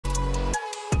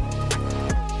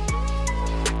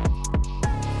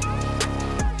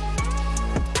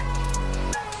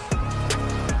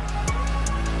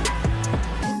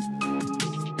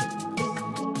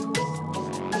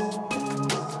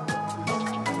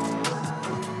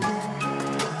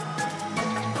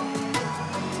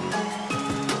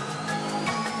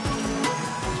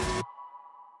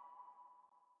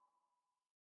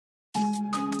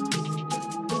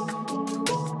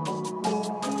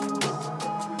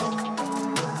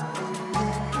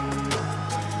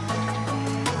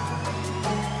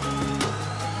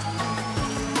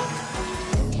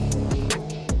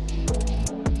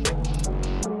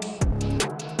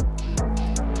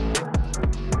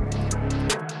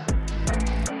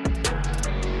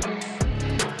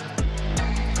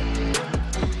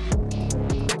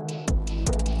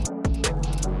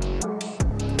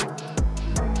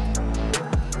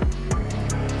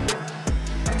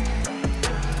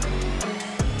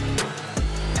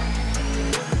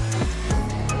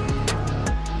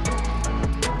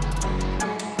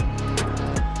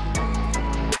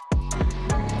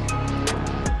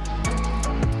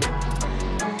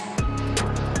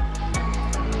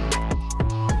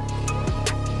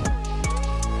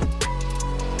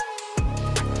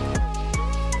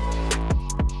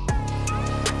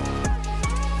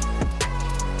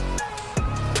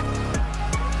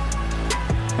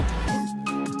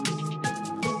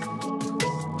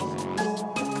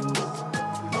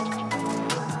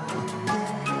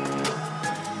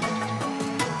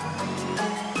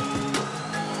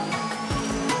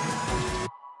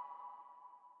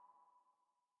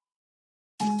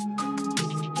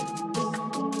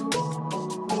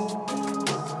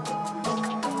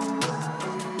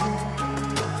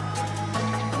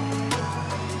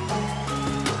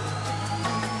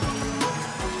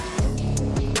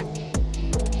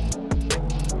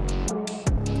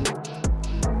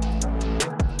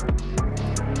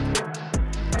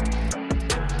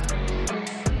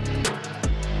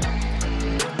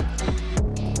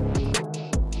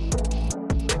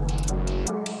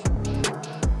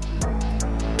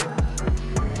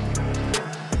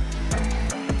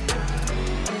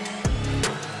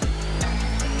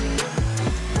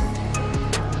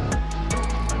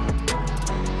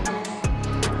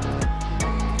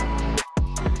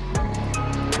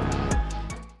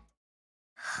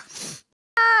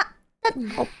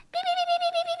Oh.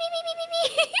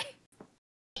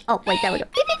 Oh, wait, there we go.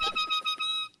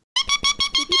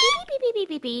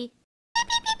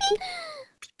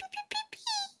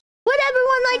 Would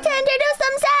everyone like to introduce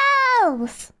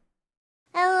themselves?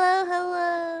 Hello,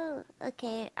 hello.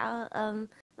 Okay,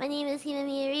 my name is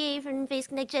Himamiri from Face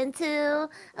Connect Gen 2.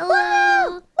 Hello.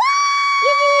 Woo!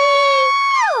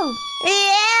 Woo!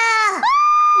 Yeah.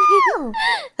 Woo!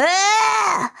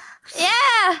 Yeah.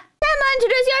 Emma,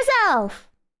 introduce yourself.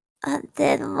 I'm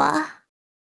Tenma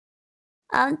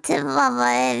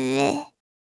Maeme.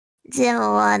 Gen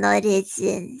 1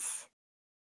 Origins.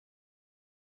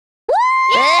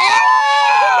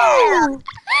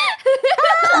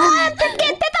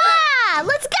 Pipkin, Pippa!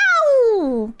 Let's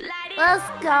go! Let's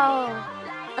go.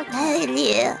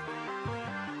 Okay.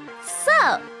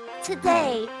 So,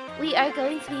 today we are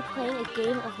going to be playing a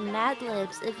game of Mad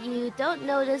Libs. If you don't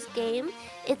know this game,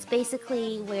 it's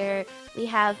basically where we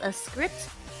have a script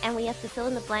and we have to fill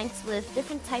in the blanks with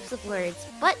different types of words.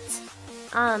 But,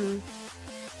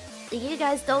 you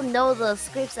guys don't know the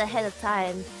scripts ahead of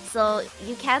time, so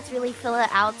you can't really fill it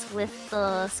out with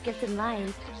the script in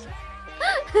mind.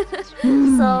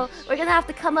 So we're gonna have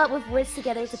to come up with words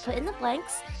together to put in the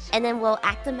blanks, and then we'll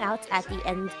act them out at the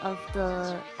end of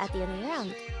the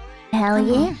round. Hell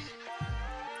yeah.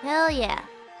 Hell yeah.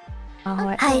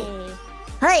 Alright. Okay.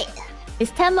 Hey!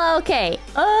 Is Temma okay?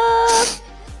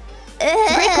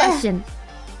 Great question.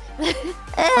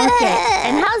 Okay,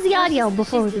 and how's the audio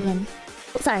before we begin?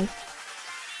 Oh, sorry.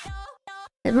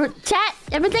 Chat,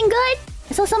 everything good?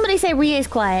 I saw somebody say Rie's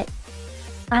quiet.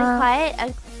 I'm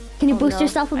quiet. Can you boost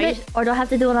yourself a bit? Or do I have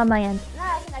to do it on my end? No,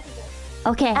 I can do it.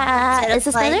 Okay. Is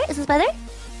this better? Is this better?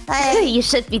 You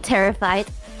should be terrified.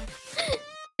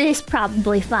 It's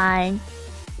probably fine.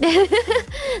 No,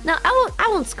 I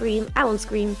won't scream. I won't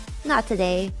scream. Not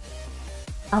today.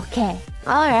 Okay.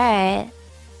 Alright.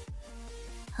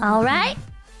 Alright?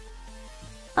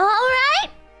 Alright?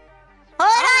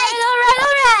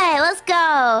 Alright! Let's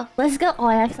go! Let's go. Oh,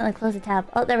 I accidentally closed the tab.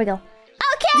 Oh, there we go.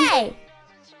 Okay!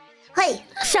 Hey!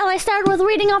 Shall I start with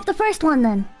reading off the first one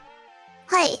then?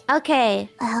 Hey! Okay.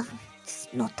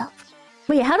 Not up.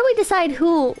 Wait, how do we decide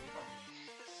who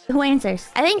answers?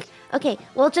 I think, okay,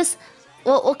 we'll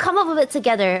come up with it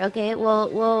together, okay?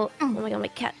 Oh my god, my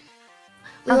cat.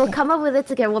 We will come up with it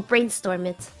together, we'll brainstorm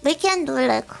it. We can do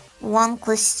like one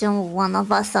question, one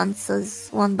of us answers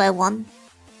one by one.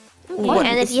 Okay,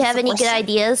 and if you have any good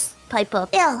ideas, pipe up.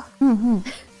 Yeah.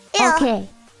 Yeah. Okay.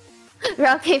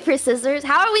 Rock, paper, scissors.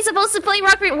 How are we supposed to play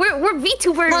rock, paper? We're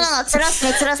VTubers. No, trust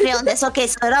me on this. Okay,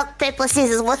 so rock, paper,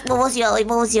 scissors. What was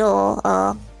your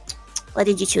what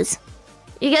did you choose?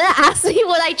 You're gonna ask me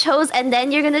what I chose and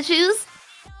then you're gonna choose?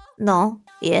 No.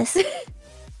 Yes.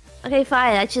 Okay,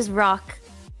 fine. I choose rock.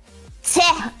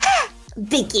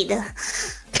 Begin.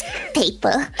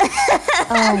 Paper.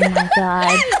 Oh my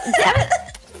god. Damn it.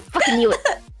 Fucking knew it.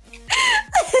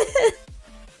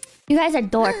 You guys are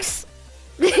dorks.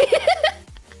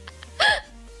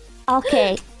 Okay.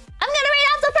 I'm gonna read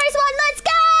off the first one. Let's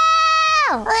go!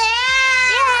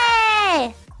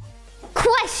 Yay!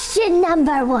 Question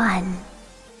number 1.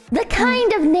 The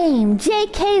kind of name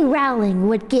J.K. Rowling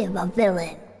would give a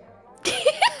villain.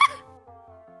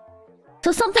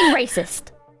 So something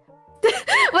racist. When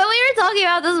we were talking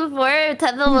about this before,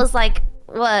 Tevin was like,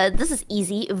 "What? This is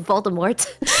easy, Voldemort."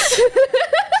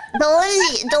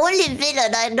 The only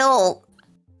villain I know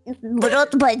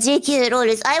brought by J.K.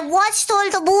 Rowling. I watched all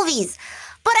the movies,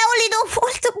 but I only know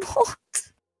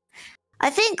Voldemort. I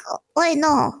think. Wait,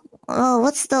 no.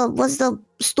 What's the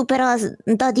stupid ass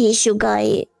daddy issue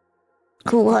guy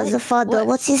who has a father?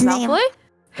 What's his name?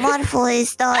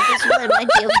 Malfoy's dad as well might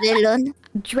be a villain.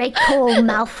 Draco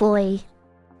Malfoy.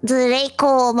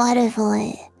 Draco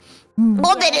Malfoy.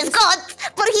 Oben is gone,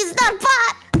 but he's not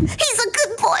bad. He's a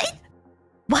good boy.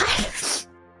 What?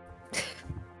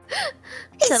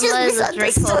 He's Tevin just is a Draco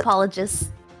misunderstood.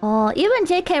 apologist. Oh, even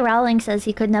J.K. Rowling says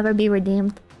he could never be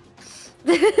redeemed.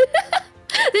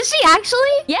 Did she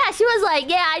actually? Yeah, she was like,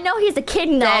 yeah, I know he's a kid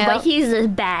now, but he's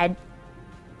just bad.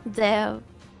 Damn.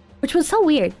 Which was so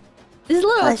weird. This is a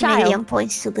little Million child.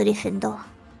 points to Gryffindor.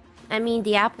 I mean,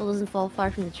 the apple doesn't fall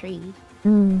far from the tree.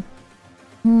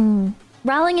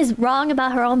 Rowling is wrong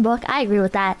about her own book. I agree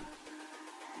with that.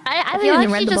 I I haven't feel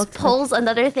even like read she the just book. pulls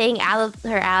another thing out of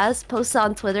her ass, posts it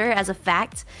on Twitter as a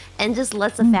fact, and just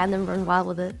lets the fandom run wild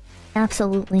with it.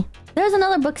 Absolutely. There's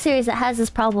another book series that has this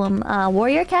problem.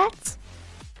 Warrior Cats.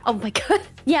 Oh my god.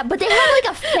 Yeah, but they have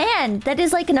like a fan that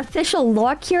is like an official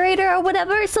lore curator or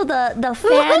whatever. So the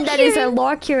fan that is a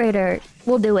lore curator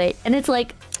will do it. And it's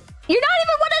like, you're not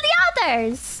even one of the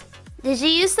authors! Did you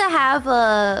used to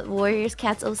have Warriors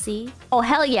Cats OC? Oh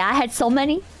hell yeah, I had so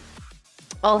many.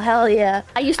 Oh hell yeah!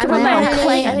 I used to run my own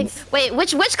clans. Wait,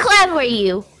 which clan were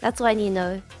you? That's what I need to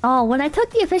know. Oh, when I took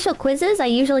the official quizzes, I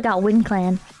usually got Wind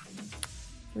Clan.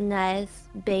 Nice,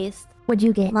 based. What'd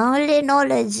you get? My only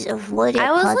knowledge of Warrior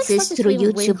Cats is through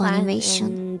YouTube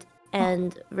animation.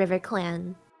 And River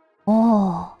Clan.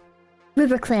 Oh,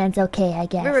 River Clan's okay, I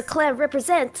guess. River Clan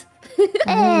represent. The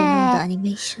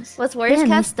animations. What's Warriors Damn,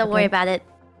 Cats? Don't okay. worry about it.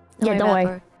 Yeah, don't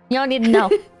worry. You don't need to know.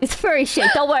 It's furry shit.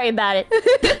 Don't worry about it.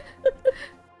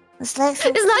 It's like It's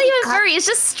not even furry. It's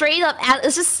just straight up.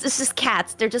 It's just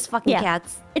cats. They're just fucking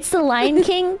cats. It's the Lion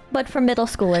King, but for middle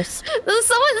schoolers.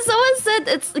 Someone said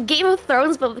it's Game of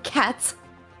Thrones, but with cats.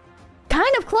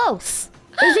 Kind of close.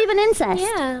 There's even incest.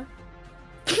 Yeah.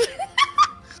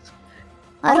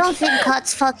 I don't think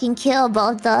cats fucking care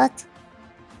about that.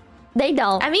 They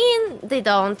don't. I mean, they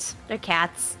don't. They're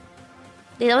cats.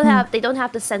 They don't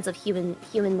have the sense of human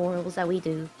morals that we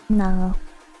do. No.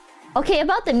 Okay,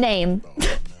 about the name.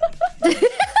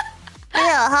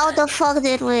 Yeah, how the fuck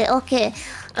did we... Okay. Okay,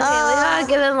 we gotta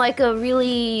give him like a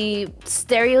really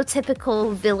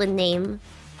stereotypical villain name.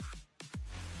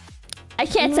 I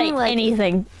can't say like...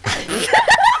 anything.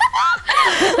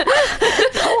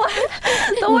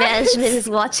 The management is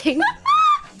watching.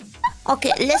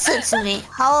 Okay, listen to me.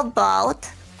 How about...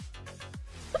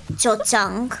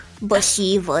 Cho-chang, but she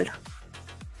evil.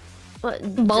 What?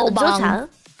 Bobang.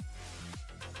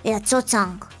 Yeah,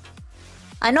 Cho-chang.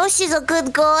 I know she's a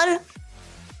good girl.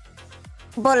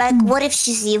 But like, what if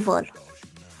she's evil?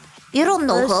 You don't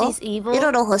know her. She's evil? You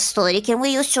don't know her story. Can we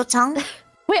use Cho-chang?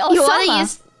 Wait, You Osama. wanna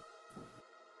use...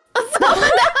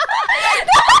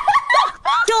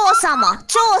 Cho-sama!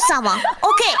 Cho-sama!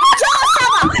 Okay!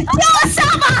 Cho-sama!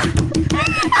 Cho-sama!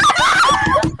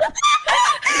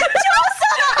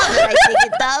 Cho-sama! Did I take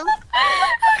it down?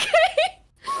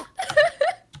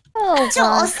 Oh,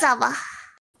 God. Cho-sama!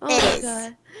 Oh my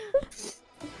god.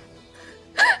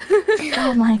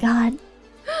 Oh my God.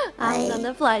 I'm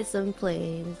gonna fly some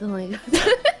planes. Oh my god.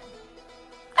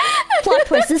 Plot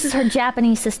twist, this is her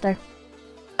Japanese sister.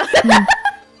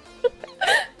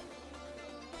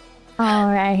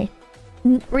 Alright.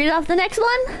 Read off the next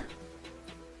one?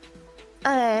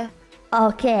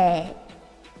 Okay.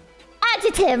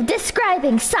 Adjective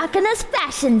describing Sakana's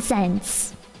fashion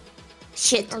sense.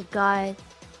 Shit. Oh god.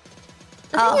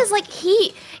 The thing is, like,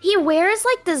 he wears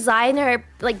like designer,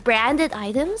 like branded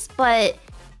items, but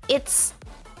it's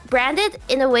branded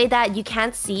in a way that you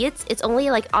can't see it. It's only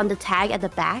like on the tag at the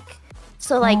back.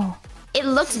 So like it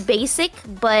looks basic,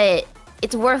 but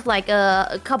it's worth like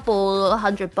a couple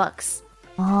 $100.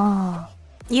 Oh.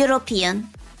 European.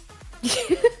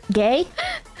 Gay?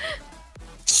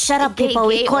 Shut up, Gay- people.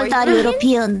 We gay call or that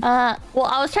European? European. Well,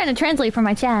 I was trying to translate for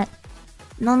my chat.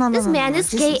 No. This man is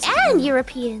gay and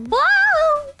European. Wow!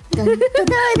 Dun, dun, dun,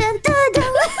 dun, dun,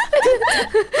 dun.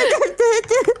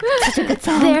 Such a good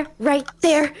song. There, right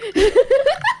there.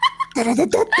 Dun, dun,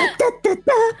 dun, dun, dun,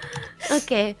 dun.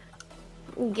 Okay.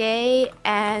 Gay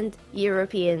and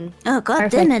European. Oh god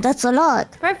Perfect. damn it, that's a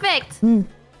lot. Perfect.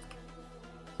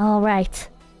 Alright.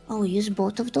 Oh, we use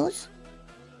both of those?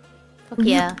 Fuck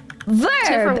yeah. 2 for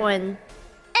Verb 1. ending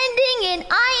in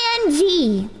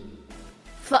ing.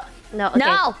 Fuck. No, okay.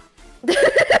 No!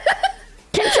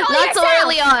 Control Not so yourself!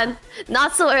 early on.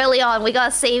 Not so early on. We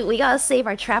gotta save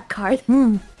our trap card.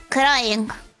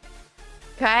 Crying.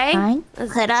 Crying?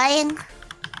 Crying.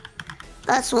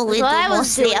 That's what we That's what do I was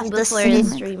mostly doing after before the stream.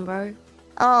 stream, bro.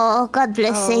 Oh, god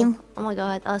bless him. Oh my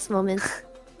god, us moments.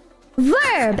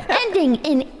 Verb ending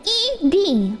in ed.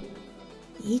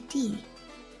 E.T.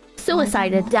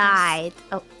 Suicided. Died.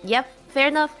 Oh, yep. Fair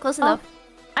enough. Close enough.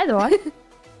 Either one.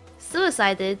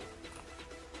 Suicided.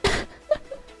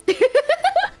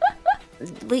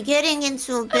 We're getting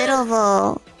into a bit of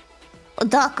a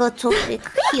darker topic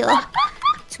here.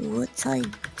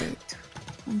 Suicided.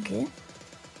 Okay.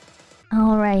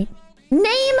 Alright.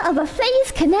 Name of a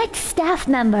Phase Connect staff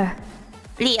member.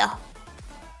 Leah.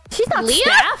 She's not Leah?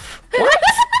 staff.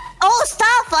 Oh,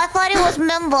 staff! I thought it was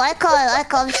member. I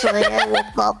can't. Sorry, I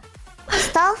woke up.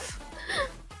 Staff?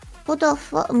 What the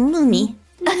fuck? Mumi.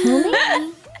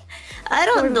 I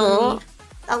don't know.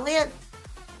 A weird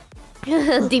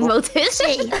Demoted.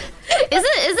 say. Is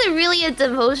it really a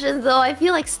demotion though? I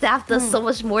feel like staff does so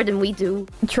much more than we do.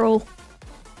 True.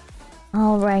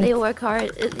 Alright. They work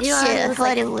hard. You know, Shit, I it's thought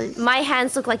like, it was my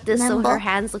hands look like this, so member. her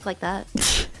hands look like that.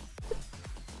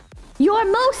 Your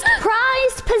most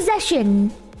prized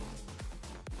possession.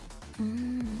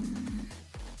 I'm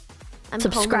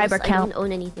Subscriber homeless. count. I don't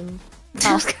own anything.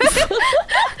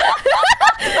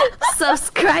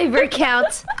 Subscriber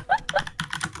count.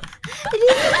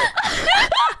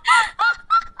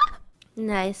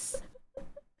 Nice.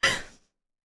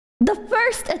 The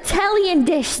first Italian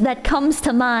dish that comes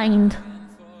to mind.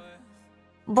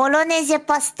 Bolognese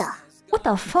pasta. What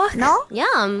the fuck? No?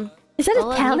 Yum. Is that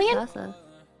Bolognese Italian? pasta.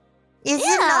 Is it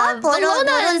Yeah, not?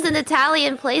 Bologna is an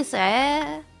Italian place,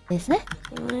 right? Is it?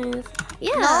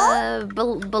 Yeah.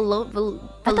 Bologna.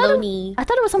 I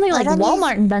thought it was something like Bolognese.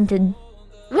 Walmart invented.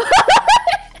 like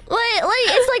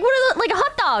it's like one of the, like a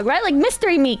hot dog, right? Like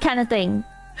mystery meat kind of thing.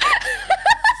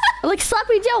 Like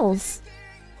Sloppy Joes.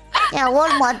 Yeah,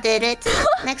 Walmart did it.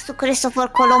 Next to Christopher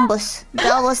Columbus.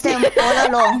 That was them all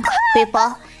along,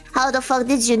 Pippa. How the fuck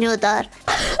did you know that?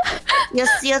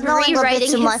 You're knowing a bit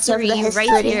too much of the history.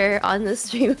 Right here on the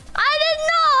stream. I didn't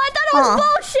know! I thought it was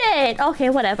bullshit! Okay,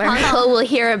 whatever. Hanko will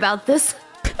hear about this.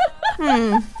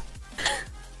 A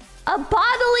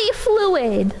bodily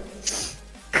fluid.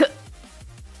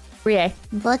 Rie.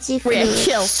 Body Rie, fluid.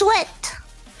 chill. Sweat.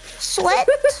 Sweat?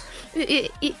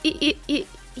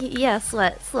 Yeah,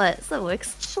 sweat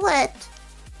works. Sweat.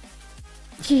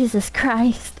 Jesus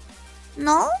Christ.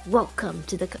 No? Welcome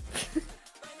to the...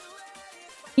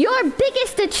 Your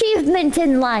biggest achievement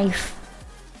in life.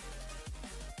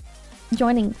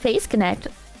 Joining Face Connect.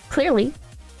 Clearly.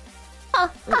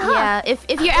 Yeah, if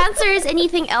your answer is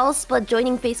anything else but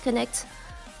joining Face Connect,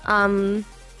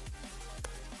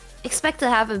 expect to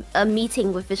have a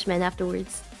meeting with Fishman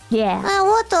afterwards. Yeah.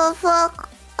 What the fuck?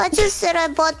 I just said I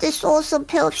bought this awesome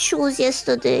pair of shoes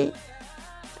yesterday.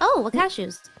 Oh, what kind of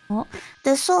shoes?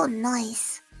 They're so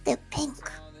nice. They're pink.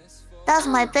 That's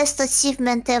my best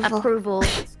achievement ever. Approval.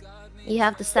 You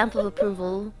have the stamp of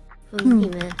approval from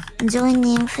Hime.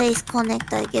 Joining Face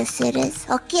Connect, I guess it is.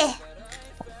 Okay.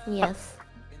 Yes.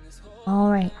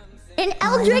 Alright. An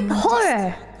Eldritch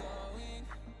horror.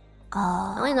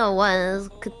 I only know one. Is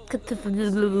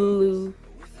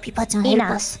Pippa-chan, help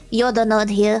us. You're the nerd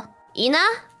here. Ina?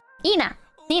 Ina.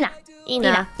 Ina.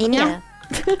 Ina. Yeah.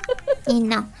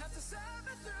 Ina.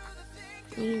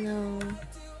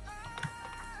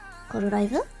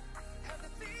 Hololive?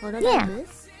 Yeah.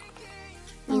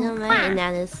 My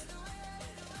Inanis.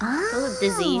 Oh,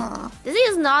 Dizzy. Dizzy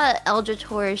is not an Eldritch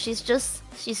horror. She's just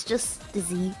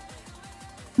Dizzy.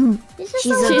 She's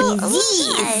a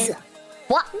disease.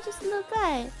 What? She's just a little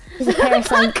guy. She's a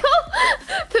parasite.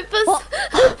 Pippa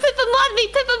mod me!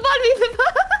 Pippa mod me! Pippa!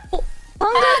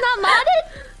 Pongo's not modded?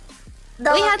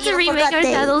 No, We had to you remake forgot our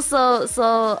them. channel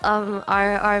so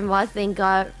our mod thing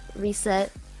got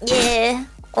reset. Yeah.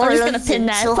 I'm just all gonna of pin them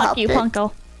that. so Fuck you, happened.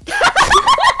 Punko.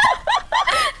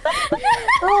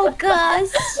 Oh gosh.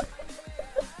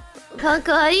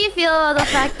 Kanko, how do you feel about the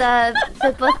fact that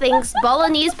Pippa thinks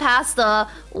bolognese pasta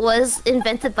was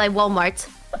invented by Walmart?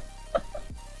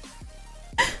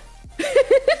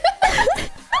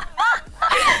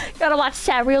 Gotta watch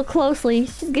chat real closely.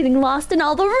 She's getting lost in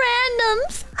all the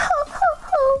randoms.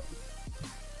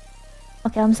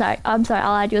 Okay, I'm sorry.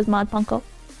 I'll add you as mod, Punko.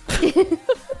 I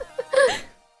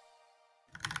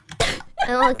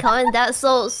don't want to comment that.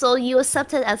 So you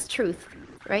accept it as truth,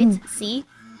 right? See?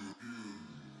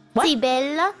 What? Si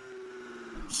bella.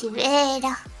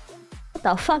 Shivera. What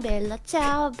the fuck? Bella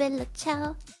ciao, bella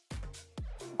ciao.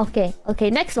 Okay,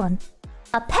 next one.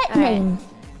 A pet All right. name.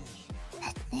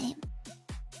 Pet name.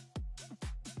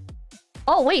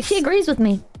 Oh, wait, she agrees with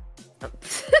me.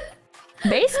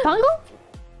 Base, Punko?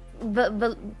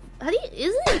 But how do you...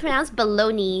 Isn't it pronounced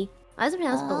baloney? Why is it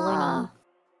pronounced baloney?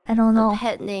 I don't know.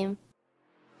 Pet name.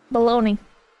 Baloney.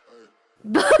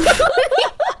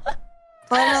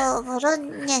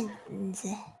 Bolognese.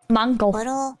 Mango.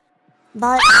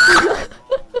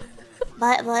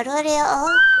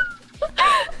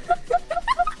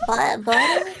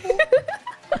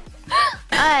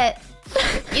 Alright.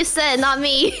 You said, not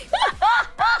me.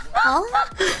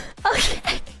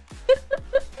 Okay.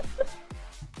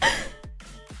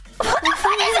 What the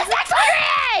fuck is this next one,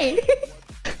 Ray?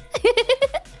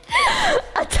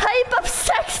 A type of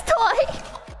sex toy.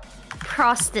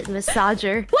 Prostate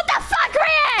massager. What the fuck,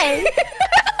 Ray?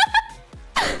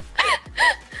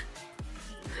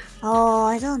 Oh,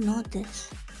 I don't know this.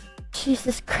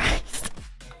 Jesus Christ.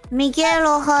 Miguel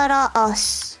O'Hara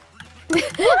us.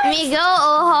 Miguel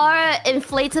O'Hara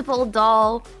inflatable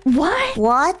doll. What?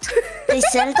 What? They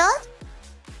sell that?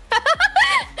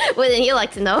 Wouldn't you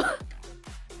like to know?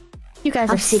 You guys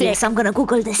I'm are sick. serious. I'm gonna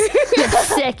Google this. You're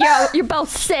sick. You're both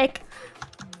sick.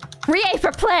 Rie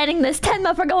for planning this.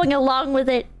 Tenma for going along with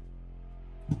it.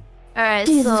 Alright,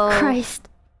 Jesus so... Christ.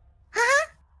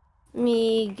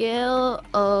 Miguel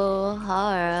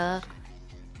O'Hara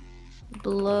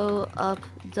blow up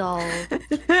doll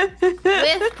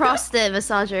with prostate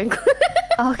massager included.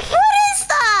 Okay. What is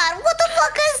that? What the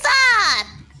fuck is that?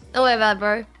 Don't worry about it,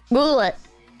 bro. Google it.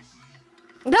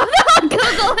 No,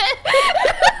 Google it.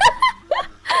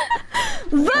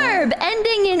 Verb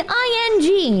ending in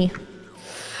ing.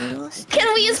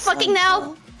 Can we use fucking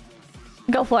now?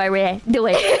 Go for it, Ray. Do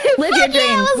it. Live your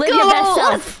dream. Yeah, Live your best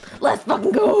self. Let's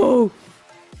fucking go.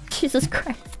 Jesus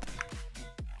Christ.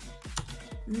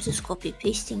 I'm just copy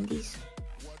pasting these.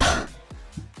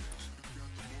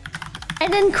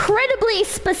 An incredibly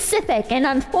specific and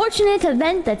unfortunate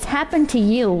event that's happened to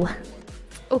you.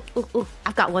 Ooh.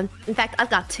 I've got one. In fact, I've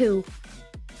got two.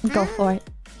 Go for it.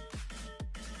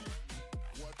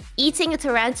 Eating a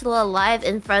tarantula alive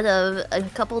in front of a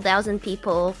couple thousand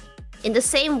people in the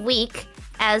same week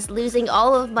as losing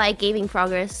all of my gaming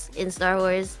progress in Star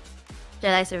Wars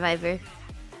Jedi Survivor.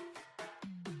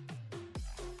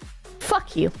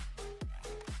 Fuck you.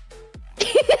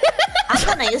 I'm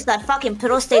gonna use that fucking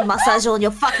prostate massage on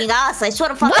your fucking ass. I swear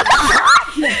to fucking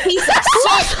you piece of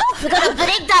shit. You're gonna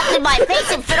bring that in my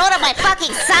face and throw it on my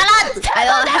fucking salad. I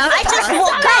don't have I just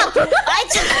woke up. I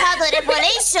just had a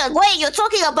revelation. Wait, you're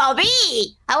talking about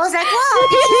me? I was like, wow,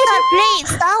 did you start playing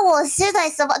Star Wars Jedi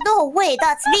Survivor? No, wait,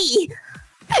 that's me.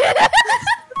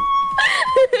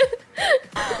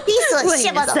 Piece of Wait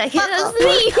shit, a second, motherfucker. that's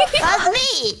me. That's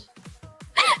me.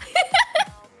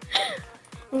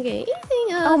 Okay, eating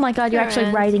a Oh my god, you're actually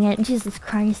tarant- writing it. Jesus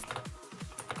Christ.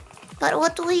 But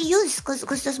what do we use?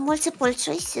 Because there's multiple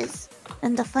choices.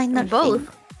 And the final Both.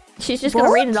 thing. She's just gonna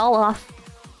read it all off.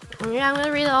 Yeah, I'm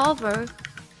gonna read it all over.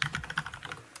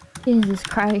 Jesus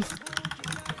Christ.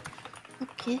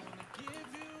 Okay.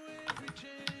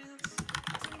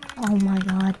 Oh my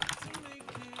god.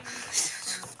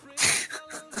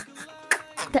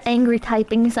 The angry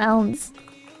typing sounds.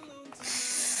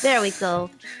 There we go.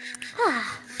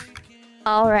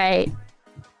 Alright.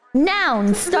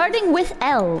 Noun starting with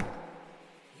L.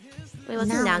 Wait,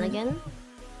 what's a noun again?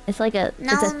 It's like a it's a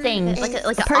Noun thing. is- Like A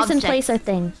an person, object. place, or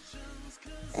thing.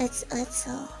 It's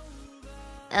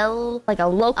L. Like a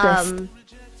locust.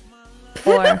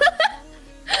 Or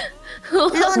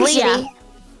Leah.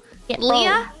 Yeah,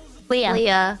 Leah? Leah.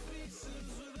 Leah.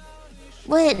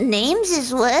 Wait, names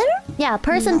as well? Yeah,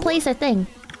 person, place, or thing.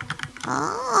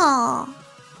 Oh.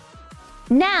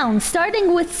 Noun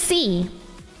starting with C.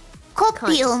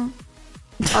 Copium.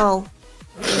 Oh.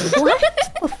 What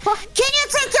the fuck? Can you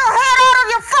take your head out of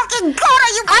your fucking gutter,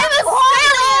 you fucking whore?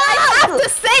 I have to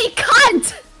say cunt!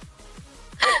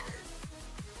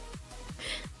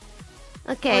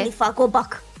 Okay. Holy fuck, go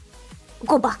back.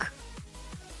 Go back.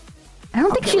 I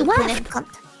don't think she we put left. in cunt.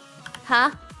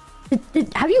 Huh?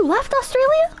 Have you left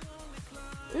Australia?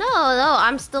 No,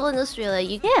 I'm still in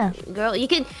Australia. Yeah. Girl, you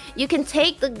can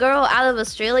take the girl out of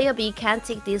Australia, but you can't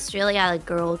take the Australia out of the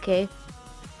girl, okay?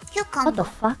 Cucumber. What the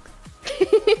fuck?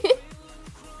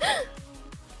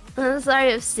 I'm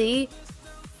sorry, FC.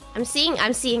 I'm seeing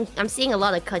a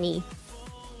lot of cunny.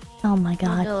 Oh my Not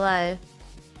god. gonna lie.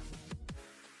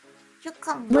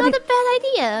 Cucumber. Not a bad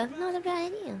idea. Not a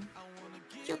bad idea.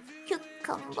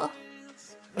 Cucumber.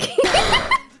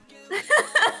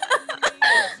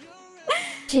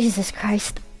 Jesus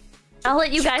Christ. I'll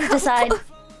let you guys decide.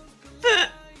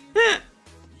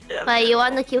 But you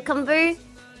want the cucumber?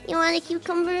 You want the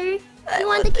cucumber? You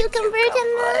want the cucumber,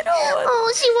 Gemma?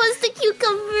 Oh, she wants the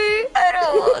cucumber. I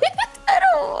don't want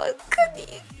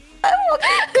cunny. I want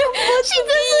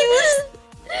cucumber.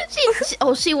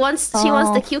 She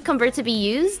wants the cucumber to be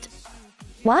used.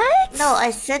 What? No,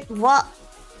 I said what?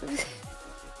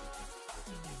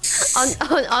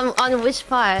 On which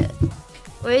part?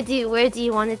 Where do you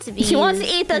want it to be? She wants to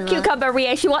used, eat the Gemma? cucumber, Rie.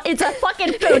 It's a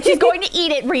fucking food. She's going to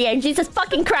eat it, Rie. Jesus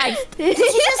fucking Christ. Did you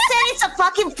just say it's a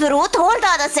fucking fruit? Hold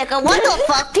on a second. What the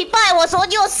fuck? Pippa, I was on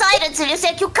your side until you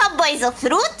said cucumber is a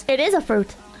fruit? It is a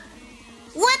fruit.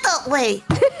 What the? Wait.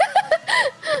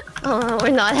 Oh, we're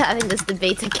not having this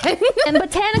debate again. In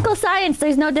botanical science,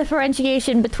 there's no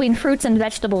differentiation between fruits and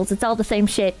vegetables. It's all the same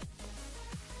shit.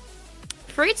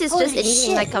 Fruit is Holy just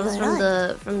anything shit, that comes you're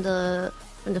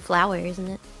from the flower, isn't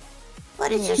it?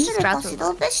 What is Yeah, usually sprouts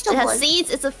from- considered It has vegetable? seeds.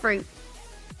 It's a fruit.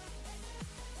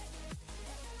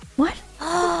 What?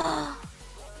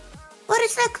 But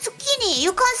it's like zucchini.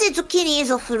 You can't say zucchini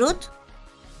is a fruit.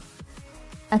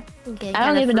 Okay, I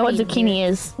don't even know what zucchini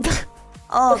is.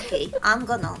 Okay, I'm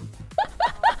gonna. What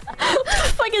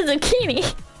the fuck is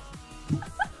zucchini?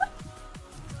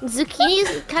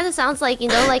 Zucchini kind of sounds like,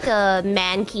 like a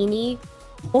mankini.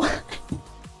 What?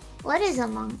 What is a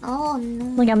man? Oh no.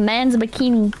 Like a man's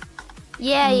bikini.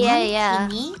 Yeah.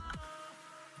 Mankini?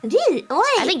 Really?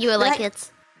 Why? I think you would like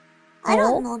it. I Oh.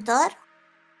 don't know that.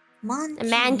 A Mankini.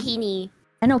 mankini.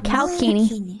 I know cowkini.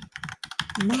 Mankini.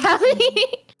 Mankini.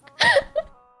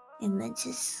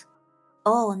 Images.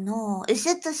 Oh no. Is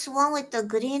it this one with the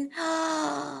green?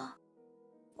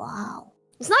 Wow.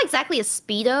 It's not exactly a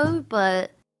speedo,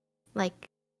 but like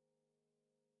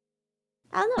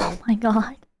I don't know. Oh my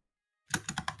god.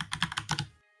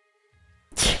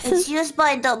 It's used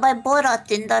by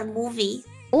Borat in that movie.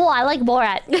 Oh, I like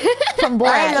Borat. From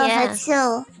Borat. I love yeah. it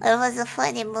too. It was a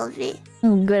funny movie.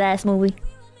 Good ass movie.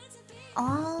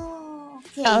 Oh,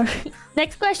 okay. Alright.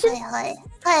 Next question.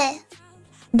 Hi.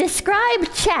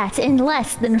 Describe chat in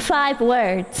less than 5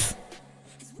 words.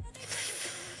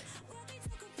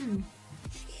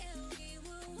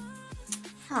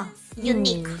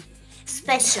 Unique.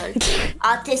 Special.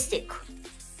 Artistic.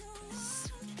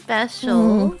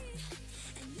 Special.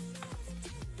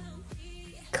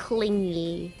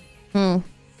 Clingy.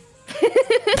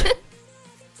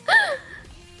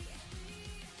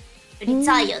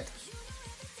 Retired.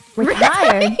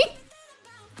 Retired.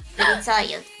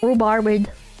 Retired. Rhubarbed.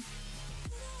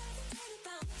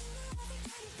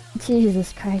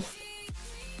 Jesus Christ.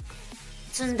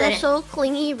 Tsundere. Special,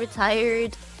 clingy,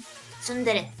 retired,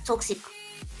 Tsundere. Toxic.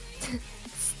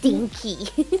 stinky.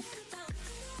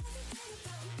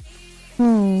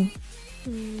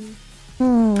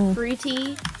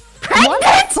 Fruity. What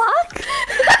the fuck?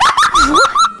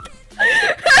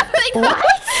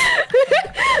 What?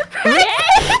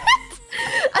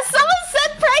 Someone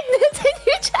said pregnant in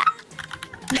your chat.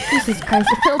 Jesus Christ,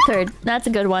 filtered. That's a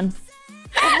good one.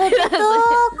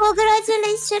 Oh,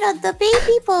 congratulations on the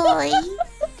baby boy.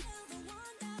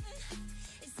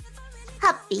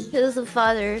 Happy. Who's the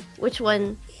father? Which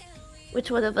one?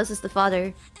 Which one of us is the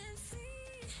father?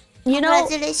 You know,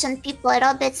 Congratulations, people.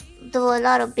 Rabbits do a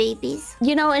lot of babies.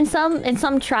 you know, in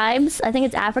some tribes, I think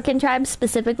it's African tribes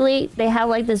specifically, they have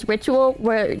like this ritual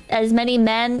where as many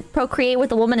men procreate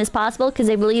with a woman as possible because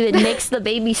they believe it makes the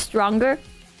baby stronger.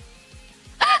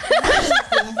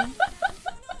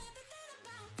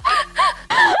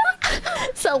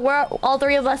 So we're all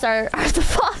 3 of us are the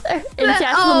father and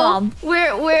Chad's the mom.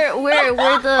 We're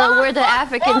the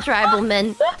African tribal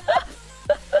men.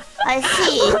 I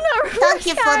see. Thank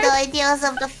you for the ideas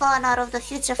of the fauna out of the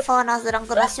future faunas that I'm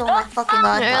gonna show my fucking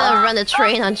I'm iPad. gonna run a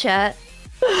train on chat.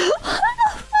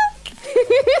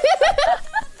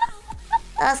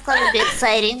 That's gonna be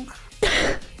exciting.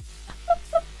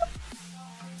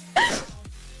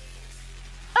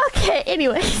 Okay,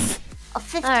 anyways. A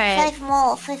fifth, Alright. 5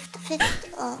 more. Fifth, The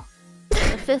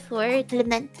 5th word.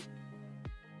 compliment.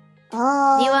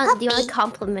 Oh, Do you want happy.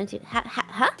 compliment you?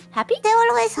 Happy? They're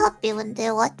always happy when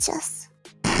they watch us.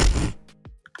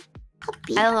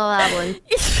 Happy. I don't know that one.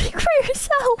 You speak for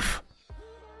yourself.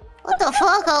 What the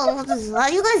fuck?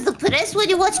 Are you guys depressed when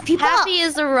you watch people? Happy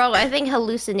is the wrong. I think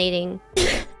hallucinating.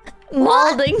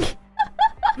 Molding.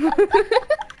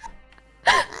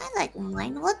 I like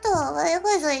mine. What the? You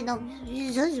guys are no.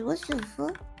 What the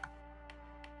fuck?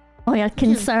 Oh yeah,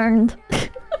 concerned.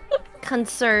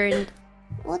 Concerned.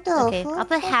 What the Okay, fuck? I'll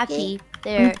put happy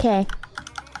there. Okay.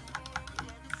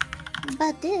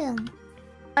 But damn.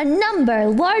 A number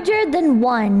larger than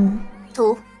 1.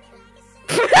 2.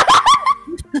 It's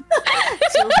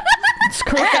I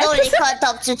can correct. only count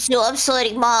up to 2. I'm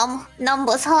sorry, mom.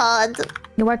 Numbers hard.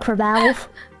 You work for Valve?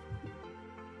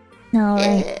 No,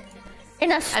 right.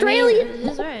 In Australia,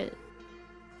 She's right.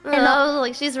 No,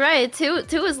 like she's right. Two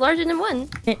is larger than 1.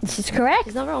 she's correct.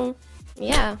 She's not wrong.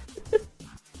 Yeah.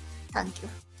 Thank you.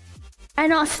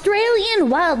 An Australian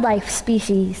wildlife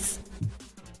species.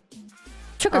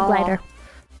 Sugar glider.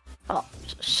 Oh,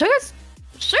 sugar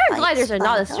gliders are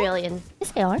not spider? Australian.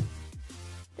 Yes, they are.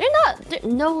 They're not.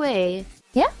 No way.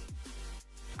 Yeah.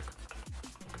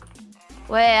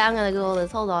 Wait, I'm gonna Google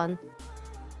this. Hold on.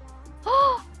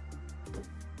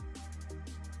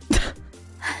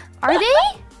 Are they?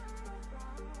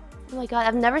 Oh my god,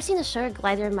 I've never seen a sugar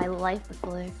glider in my life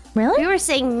before. Really? You were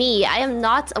saying me. I am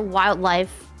not a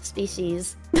wildlife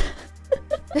species.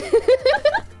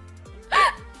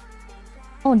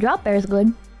 Oh, drop bear is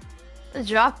good. The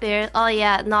drop bear. Oh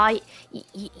yeah, no,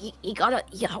 you gotta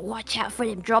watch out for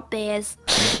them drop bears.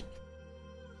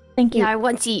 Thank you. Yeah,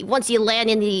 once you land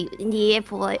in the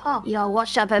airport, you gotta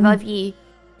watch up above you.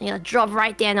 You gotta drop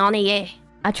right down on the air.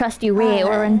 I trust you, Rie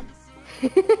Oren.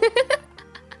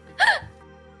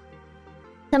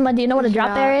 Simba, do you know what a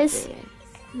drop bear is?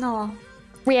 No.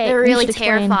 Rie, They're you really should explain.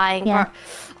 terrifying. Yeah.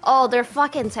 Oh, they're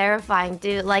fucking terrifying,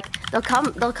 dude. Like they'll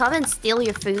come and steal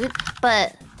your food,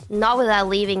 but not without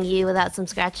leaving you without some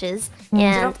scratches.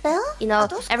 And Drop bear? you know, Are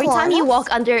those every time you koalas?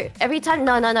 walk under,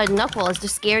 no, not koalas. They're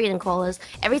scarier than koalas.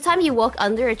 Every time you walk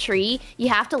under a tree, you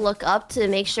have to look up to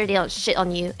make sure they don't shit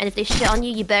on you. And if they shit on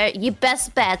you, you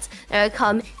best bet they'll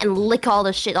come and lick all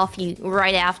the shit off you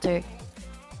right after.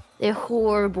 They're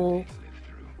horrible.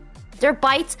 Their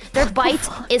bite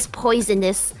is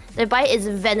poisonous. Their bite is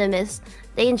venomous.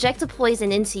 They inject the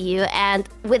poison into you, and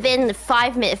within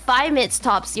 5 minutes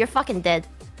tops, you're fucking dead.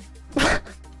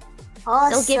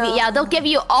 Awesome. They'll give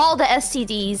you all the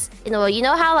STDs. You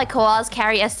know how like koalas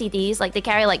carry STDs? Like they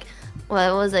carry like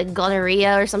what was it,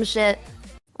 gonorrhea or some shit?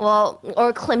 Well,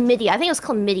 or chlamydia. I think it was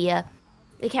chlamydia.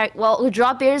 They carry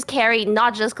drop bears carry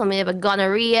not just chlamydia but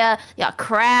gonorrhea. They got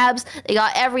crabs. They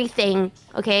got everything.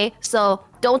 Okay, so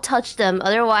don't touch them.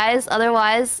 Otherwise,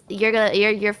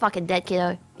 you're fucking dead,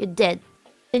 kiddo. You're dead.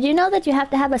 Did you know that you have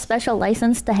to have a special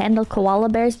license to handle koala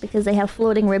bears because they have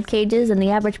floating rib cages and the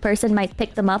average person might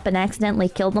pick them up and accidentally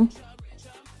kill them?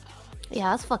 Yeah,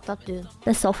 that's fucked up, dude.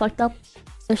 They're so fucked up.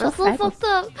 They're so fucked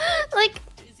up. Like,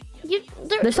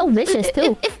 they're so vicious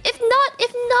too.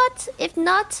 If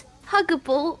not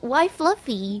huggable, why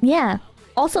fluffy? Yeah.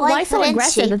 Also, why so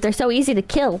aggressive if they're so easy to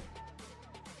kill?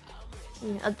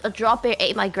 A drop bear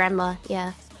ate my grandma.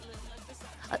 Yeah.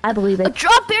 I believe it.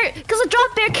 Because a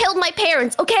drop bear killed my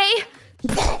parents. Okay.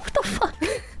 What the fuck?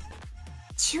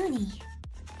 Junie.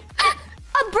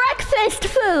 A breakfast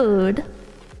food.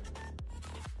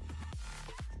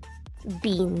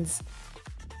 Beans.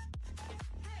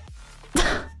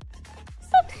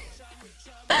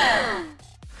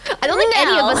 I don't think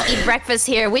any of us eat breakfast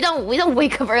here. We don't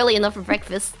wake up early enough for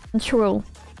breakfast. True.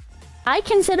 I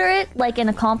consider it like an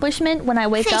accomplishment when I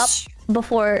wake up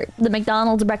before the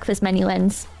McDonald's breakfast menu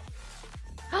ends.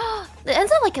 It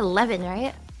ends at like 11,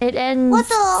 right? It ends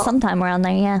sometime around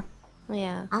there, yeah.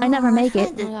 Yeah. I never make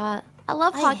it. Oh my God. I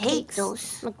love hotcakes. I hate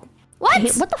those. What?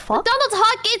 What the fuck? McDonald's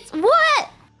hotcakes? What?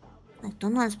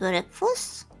 McDonald's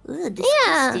breakfast? Ooh,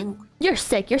 disgusting. Yeah. You're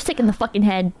sick. You're sick in the fucking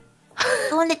head.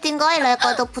 The only thing I like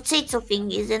are the potato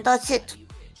thingies, and that's it.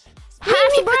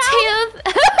 Happy potatoes!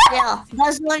 Yeah,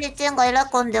 that's the only thing I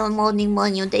like on the morning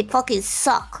menu. They fucking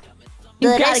suck. You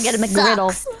gotta get a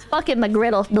McGriddle. Fucking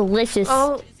McGriddle. Delicious.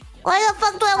 Oh. Why the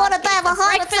fuck do I want to die of a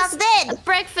heart attack then? A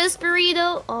breakfast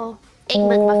burrito. Oh. Egg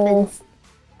McMuffins.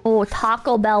 Oh,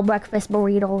 Taco Bell breakfast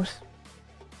burritos.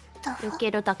 Yo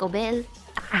quiero Taco Bell.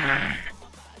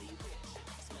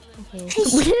 Okay.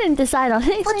 We didn't decide on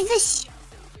anything. What fish?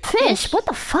 Fish? What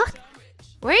the fuck?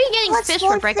 Where are you getting fish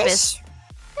for breakfast? Fish?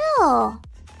 Oh,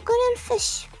 grilled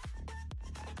fish.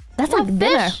 That's like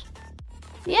dinner.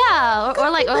 Yeah, or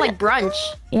like brunch.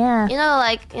 Yeah. You know,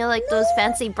 like those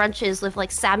fancy brunches with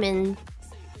like salmon.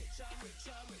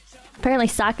 Apparently,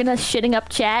 Sakura's shitting up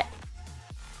chat.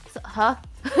 Huh?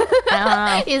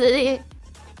 I don't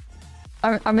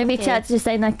know. Or maybe chat's just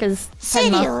saying that because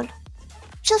cereal.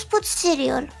 Just put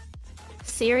cereal.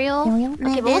 Cereal?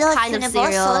 Maybe Okay, but what kind of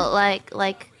cereal?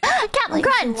 Like Captain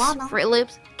Crunch. Fruit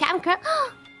Loops. Captain Crunch.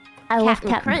 I love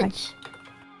Captain Crunch.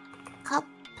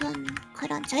 Captain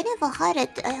Crunch. I never had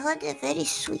it. I heard it very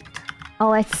sweet.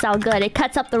 Oh, it's so good. It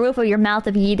cuts up the roof of your mouth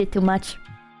if you eat it too much.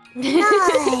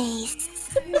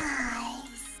 Nice.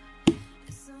 Nice.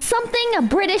 Something a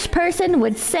British person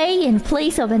would say in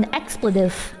place of an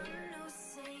expletive.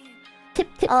 Tip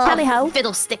tip tally ho.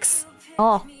 Fiddlesticks.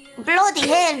 Oh. Bloody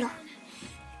hell.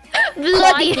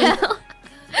 Bloody hell.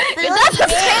 That's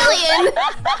Australian.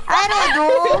 I don't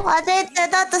know. Are they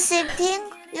not the same thing?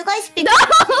 You guys speak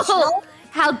English, no?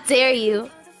 How dare you?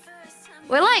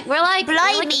 We're like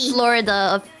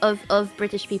Florida of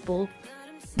British people.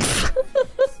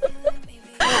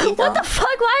 What the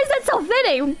fuck? Why is that so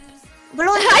fitting? I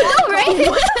know, right?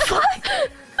 What the fuck?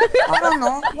 I don't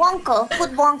know. Wonka.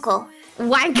 Put Wonka.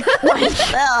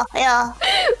 Wanker. Yeah.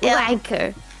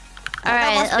 Wanker.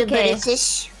 Alright, okay.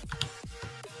 British.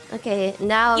 Okay,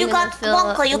 now you got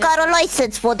Wonka, you got a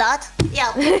license for that.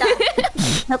 Yeah, put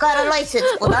that. You got a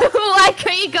license for that.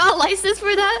 Wanker, you got a license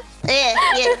for that? Yeah.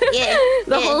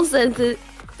 The whole sentence.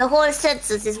 The whole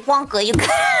sentence is Wonka, you got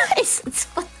a license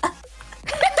for that.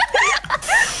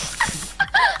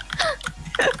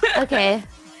 Okay.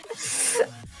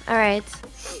 Alright.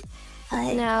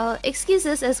 Now, excuse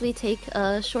us as we take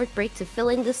a short break to fill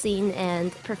in the scene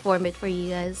and perform it for you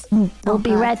guys. We'll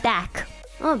be right back.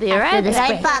 We'll be right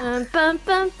back.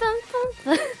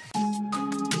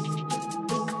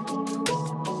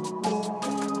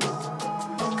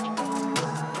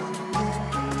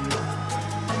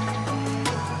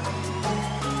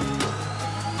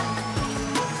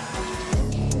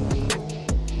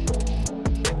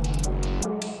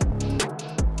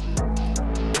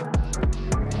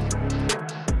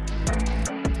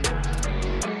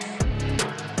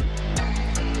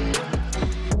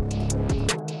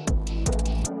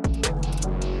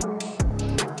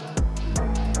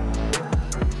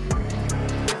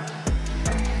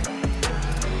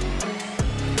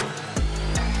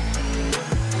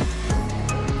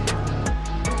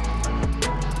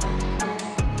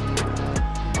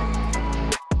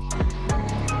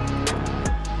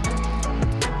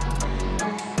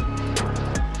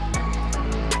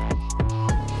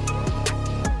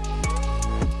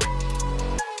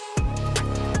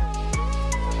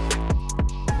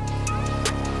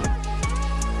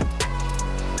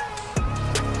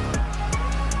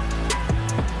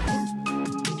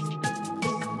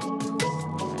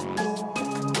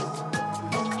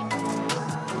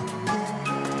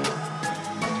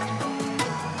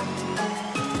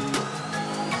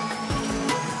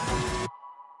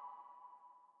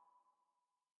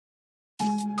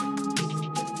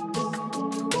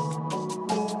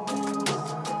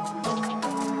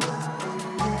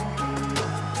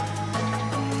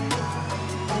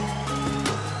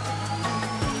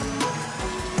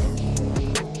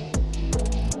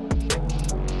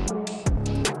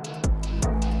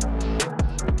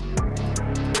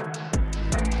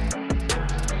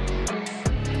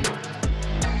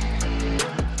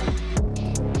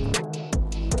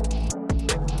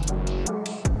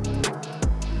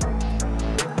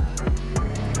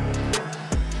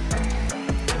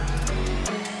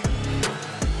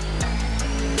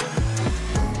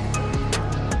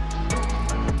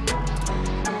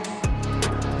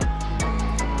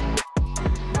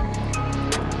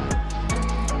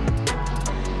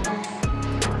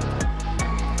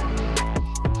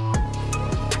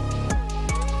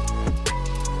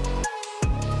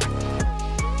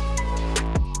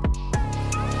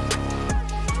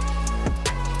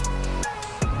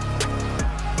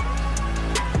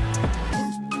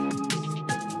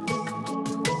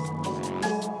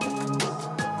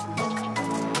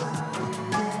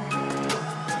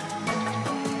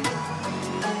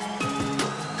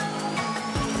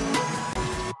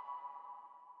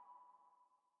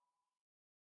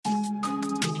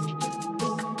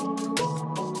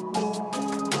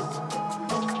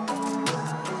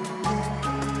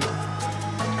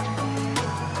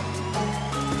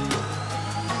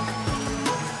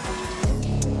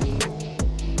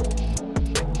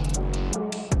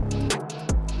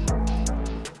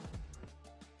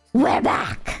 We're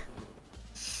back.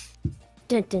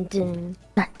 Dun dun dun.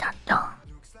 Dun dun dun.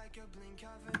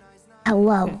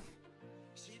 Hello.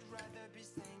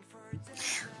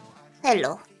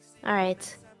 Hello.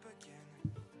 Alright.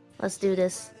 Let's do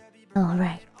this. All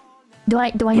right. Do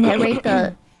I narrate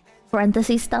the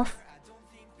parentheses stuff?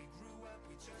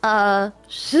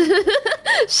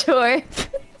 Sure.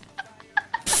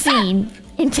 Scene.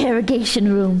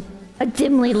 Interrogation room. A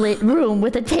dimly lit room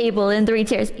with a table and 3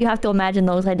 chairs. You have to imagine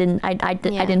those. I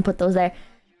didn't put those there.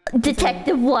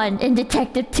 Detective 1 and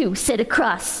Detective 2 sit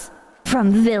across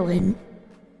from villain.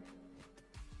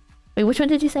 Wait, which one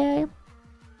did you say I am?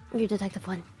 You're Detective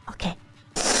 1. Okay.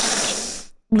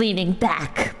 Leaning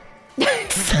back.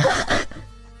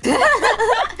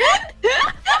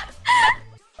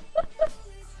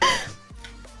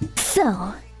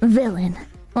 So, villain,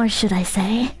 or should I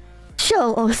say,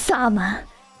 Show Osama.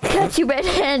 Got you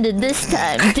red-handed this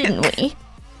time, didn't we?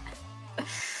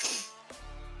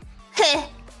 Heh.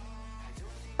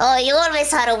 Oh, you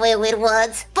always had a way with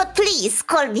words. But please,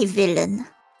 call me villain.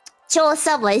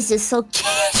 Cho-sama is just so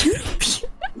cute.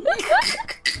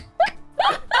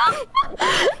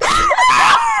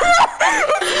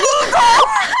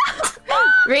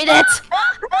 Read it!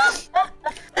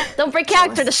 Don't break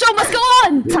character, the show must go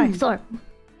on! Sorry.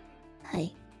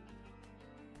 Hi.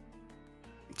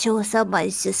 Cho-sama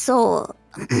is just so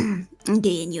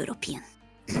gay and European.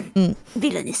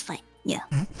 Villain is fine, yeah.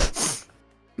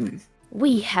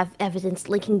 We have evidence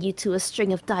linking you to a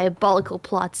string of diabolical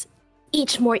plots,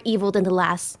 each more evil than the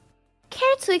last.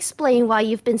 Care to explain why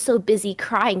you've been so busy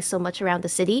crying so much around the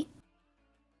city?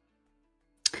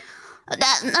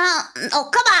 Oh,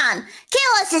 come on!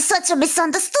 Chaos is such a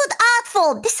misunderstood art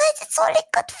form. Besides, it's only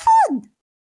good fun.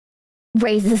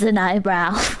 Raises an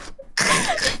eyebrow.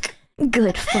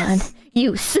 Good fun.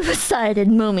 You suicided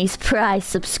Mumi's prize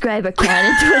subscriber count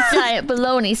into a giant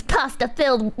bologna's pasta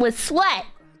filled with sweat.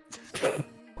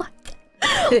 What?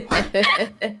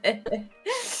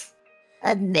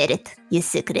 Admit it, you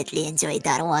secretly enjoyed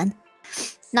that one.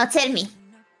 Now tell me,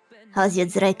 how's your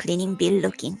dry cleaning bill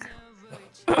looking?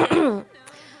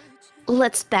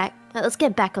 Let's get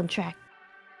back on track.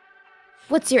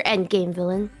 What's your end game,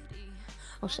 villain?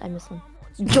 Oh shit, I missed one.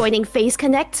 Joining Phase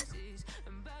Connect?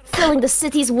 Filling the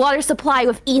city's water supply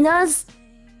with Inas?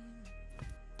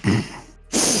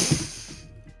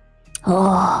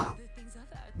 Oh,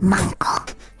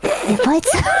 Manko. If I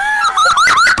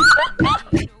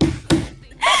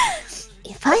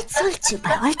told you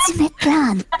my ultimate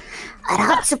plan, I'd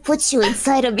have to put you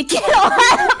inside a bikini.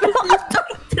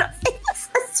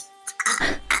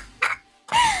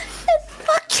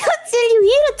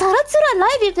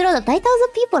 Live イベントなど大多数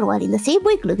people は in the same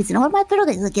week looking all my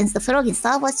progress against the flogging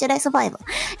Star Wars Jedi Survivor.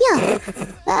 Yeah,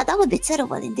 that would be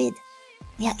terrible indeed.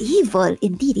 Yeah, evil,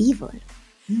 indeed evil.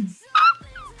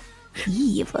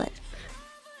 Evil.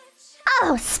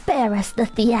 Oh, spare us the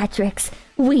theatrics.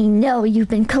 We know you've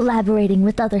been collaborating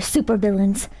with other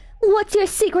supervillains. What's your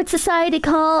secret society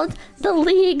called? The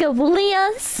League of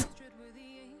Leas?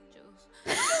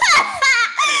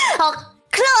 Oh,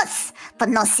 close, but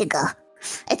no cigar.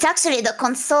 It's actually the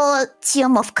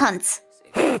consortium of cunts.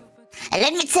 And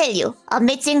let me tell you, a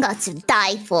meeting got to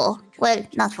die for. Well,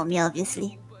 not for me,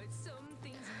 obviously.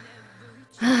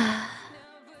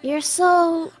 You're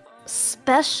so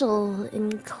special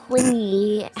and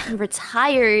clingy and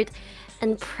retired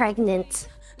and pregnant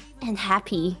and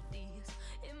happy.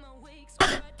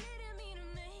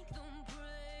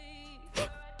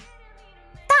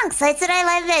 Thanks, I tried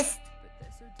my best.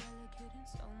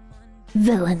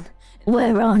 Villain,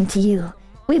 we're on to you.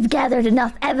 We've gathered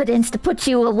enough evidence to put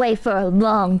you away for a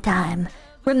long time.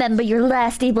 Remember your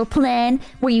last evil plan,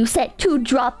 where you set 2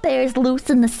 drop bears loose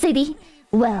in the city?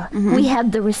 Well, we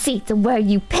have the receipts of where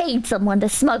you paid someone to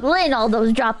smuggle in all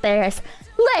those drop bears.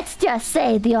 Let's just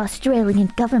say the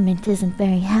Australian government isn't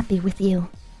very happy with you.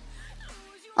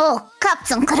 Oh,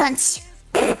 Captain Crunch.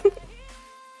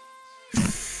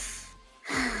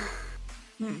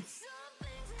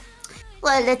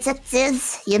 Well,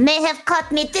 detectives, you may have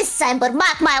caught me this time, but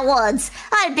mark my words,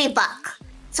 I'll be back.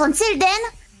 So until then,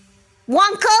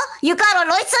 Wonka, you got a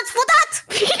license for that?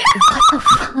 What the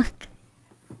fuck?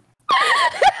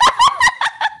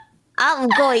 I'm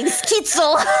going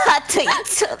schizo at the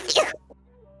interview.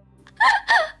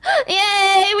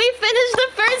 Yay! We finished the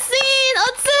first scene!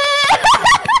 That's it!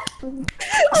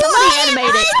 Somebody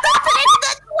animate it!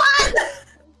 That one!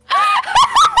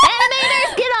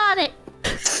 Animators, get on it!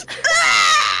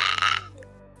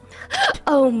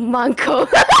 Oh, Manko.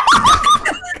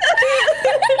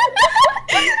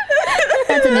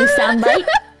 That's a new soundbite.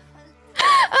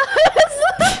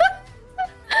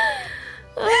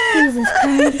 Jesus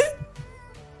Christ.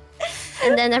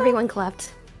 then everyone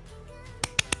clapped.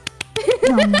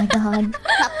 Oh my god.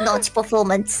 Top-notch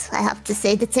performance, I have to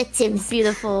say. Detectives.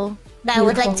 Beautiful. I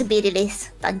would like to be released.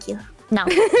 Thank you. No.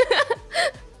 Hey,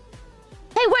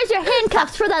 where's your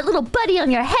handcuffs for that little buddy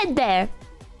on your head there?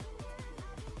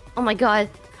 Oh my god.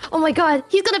 Oh my god.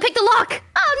 He's gonna pick the lock.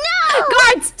 Oh no!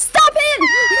 Guards, stop him!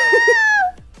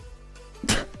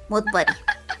 What buddy?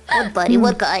 What buddy?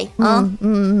 What guy? Huh?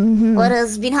 What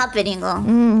has been happening?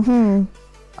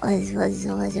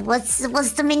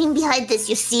 What's the meaning behind this?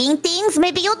 You seeing things?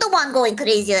 Maybe you're the one going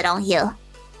crazy around here.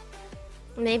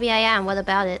 Maybe I am. What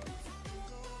about it?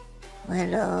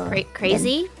 Well,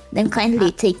 crazy? Then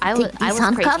kindly take I these was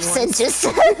handcuffs crazy and just...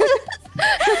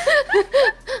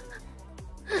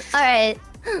 Alright,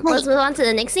 let's move on to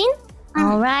the next scene.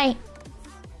 Alright.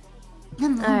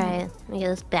 Alright, let me get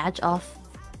this badge off.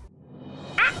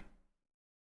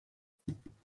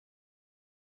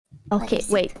 Okay,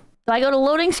 wait. Do I go to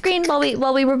loading screen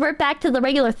while we revert back to the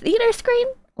regular theater screen?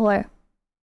 Or...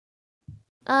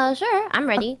 Sure, I'm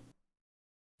ready.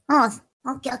 Oh,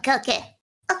 okay.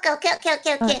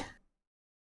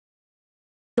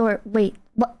 Or, wait,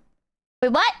 what?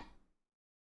 Wait, what?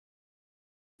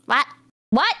 What?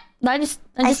 What? I just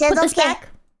said put this okay. back.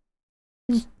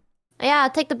 Yeah,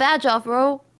 take the badge off,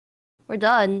 bro. We're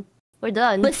done. We're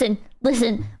done. Listen.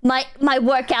 My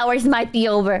work hours might be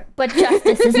over, but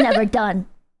justice is never done.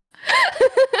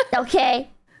 Okay?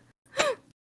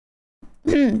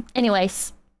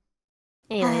 Anyways.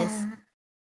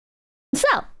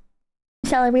 So,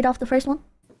 shall I read off the first one?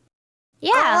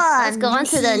 Yeah, let's go on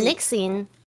to the next scene.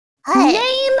 Hi.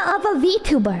 Name of a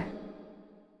VTuber.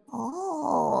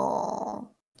 Oh.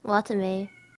 Watame.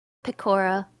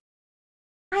 Picora.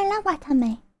 I love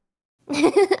Watame.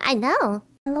 I know.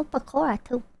 I love Picora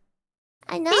too.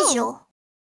 I know. Bijou.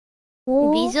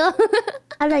 Oh, Bijou?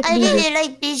 I like I Bijou. really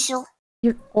like Bijou.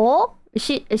 Oh? Is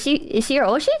she your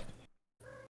Oshi?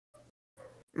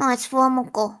 No, it's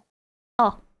Fuamoko.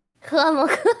 Oh.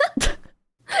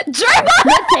 Germa!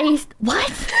 What taste? What?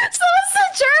 Someone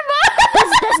said Germa!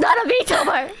 That's not a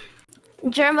VTuber!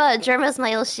 Germa's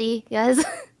my Oshi, guys.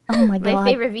 Oh my god. My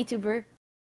favorite VTuber.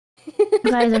 You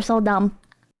guys are so dumb.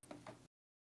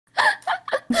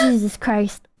 Jesus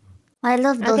Christ. I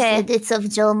love those edits of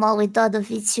Joma with other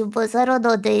VTubers. I don't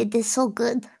know, they're so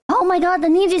good. Oh my god, the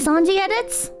Niji Sanji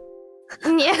edits?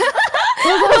 Yeah.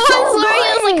 Those are so Sorry,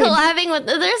 like good. collabing with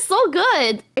them. They're so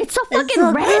good. It's so fucking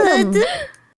so random. good.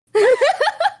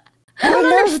 I don't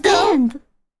understand.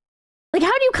 Like,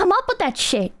 how do you come up with that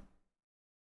shit?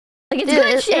 Like, it's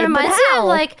good shit, It reminds but me how? of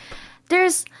like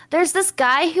there's this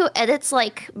guy who edits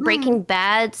like Breaking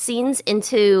Bad scenes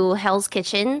into Hell's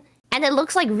Kitchen, and it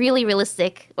looks like really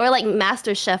realistic, or like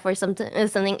Master Chef or something.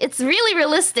 It's really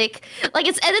realistic. Like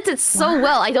it's edited so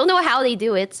well. I don't know how they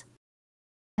do it.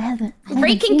 I haven't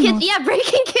Breaking seen Kitchen, those. yeah,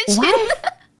 Breaking Kitchen.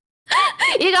 What?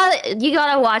 you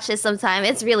gotta watch it sometime.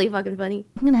 It's really fucking funny.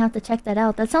 I'm gonna have to check that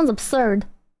out. That sounds absurd.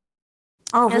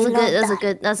 Oh, That's we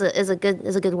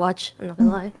love a good watch. I'm not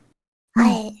gonna lie.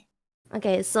 Hi.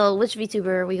 Okay, so which VTuber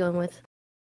are we going with?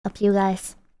 Up to you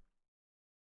guys.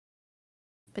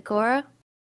 Picora?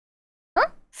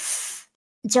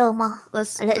 Joma.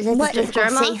 Let's Let's go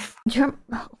Germa? safe.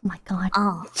 Oh my god.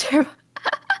 Oh. Germa.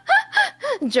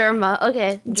 Germa.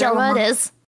 Okay, Germa Germa. it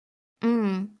is.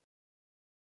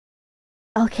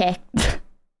 Okay.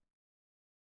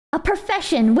 A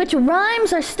profession which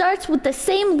rhymes or starts with the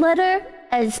same letter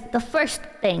as the first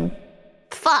thing.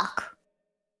 Fuck.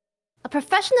 A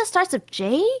profession that starts with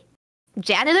J?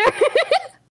 Janitor?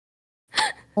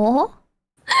 Oh?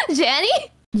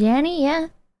 Janny? Janny, yeah.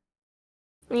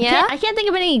 Yeah? I can't think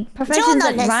of any professions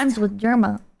that Journalist. rhymes with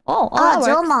Germa. Oh, Oh, that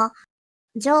works.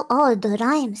 Joma. Oh, the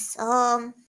rhymes.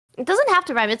 It doesn't have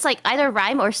to rhyme. It's like either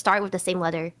rhyme or start with the same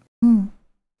letter.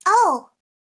 Oh.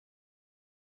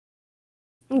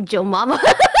 Joe Mama.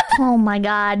 Oh my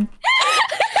god.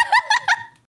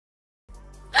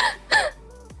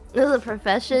 This is a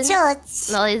profession? Judge.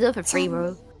 No, they do it for free,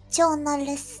 bro.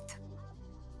 Journalist.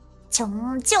 Joe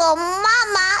Mama.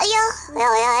 Yeah,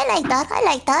 I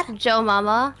like that. Joe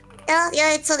Mama. Yeah,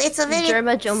 it's a very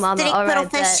Germa Joe Mama. strict Alright, bet.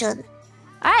 profession.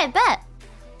 Alright, bet.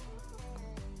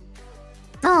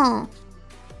 Oh,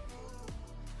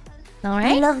 I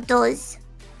Alright. love those.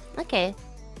 Okay.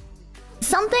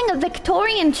 Something a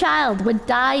Victorian child would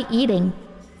die eating.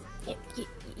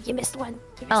 You missed one.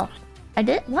 Oh, I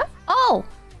did? What? Oh!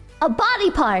 A body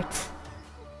part!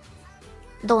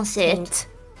 Don't say it.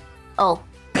 Oh,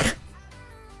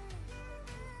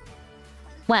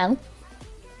 Well,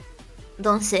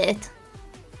 don't say it.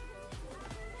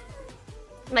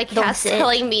 my Don't cat's say it.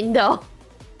 telling me no.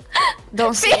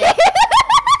 Don't say it.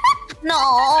 No.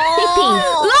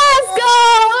 Let's go!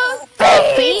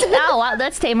 Feet? Oh, wow,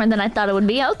 that's tamer than I thought it would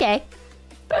be. Okay.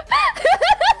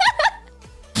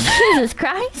 Jesus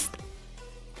Christ.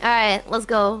 Alright, let's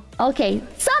go. Okay,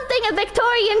 something a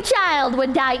Victorian child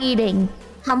would die eating.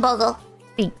 Hamburger.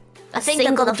 Feet. I think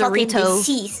they're gonna fucking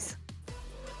decease.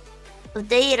 If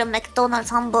they eat a McDonald's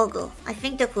hamburger, I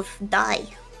think they could die.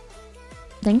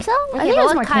 Think so? I Okay, think but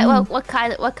it's more what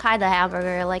kind of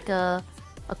hamburger? Like a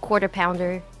quarter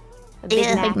pounder? A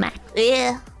Big Mac? Big Mac.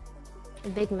 Yeah. A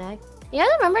Big Mac? Yeah,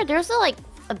 I remember there's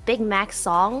a Big Mac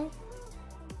song.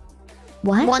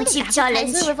 What? One chip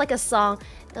challenge. With like a song.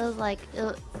 It was like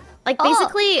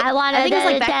basically. I want to think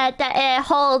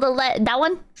hold that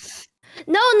one.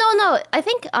 No. I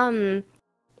think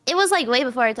it was like way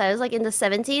before our time. It was like in the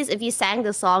 70s. If you sang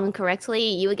the song correctly,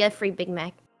 you would get free Big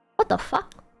Mac. What the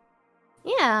fuck?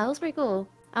 Yeah, it was pretty cool.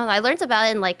 I don't know. I learned about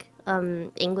it in like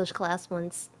English class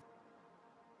once.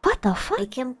 What the fuck? I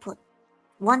can put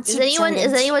one chip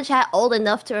Is anyone chat old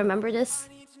enough to remember this?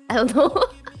 I don't know.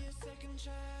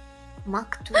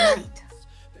 Mac tonight.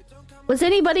 Was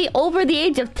anybody over the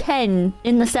age of 10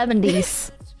 in the 70s?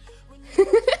 It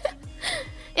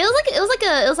was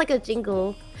like a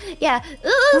jingle. Yeah, it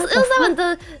was that one.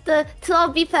 The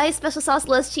 12 beef patty, special sauce,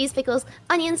 lettuce, cheese, pickles,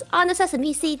 onions on a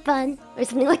sesame seed bun, or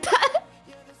something like that.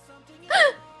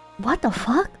 What the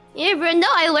fuck? Yeah, bro. No,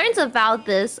 I learned about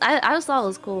this. I just thought it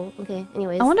was cool. Okay,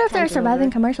 anyways. I wonder if there are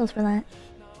surviving commercials for that.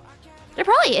 There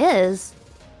probably is.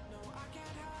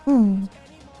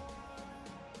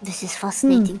 This is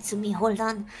fascinating to me. Hold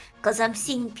on. Because I'm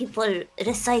seeing people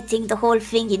reciting the whole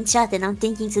thing in chat and I'm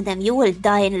thinking to them, you will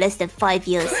die in less than 5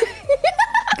 years.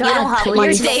 God, you don't have your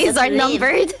much days are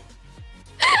numbered.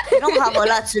 You don't have a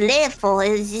lot to live for.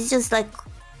 It's just like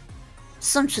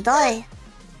soon to die.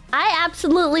 I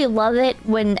absolutely love it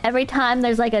when every time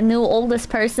there's like a new oldest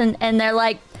person and they're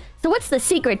like, so what's the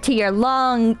secret to your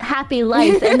long, happy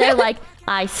life? And they're like,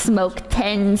 I smoke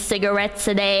 10 cigarettes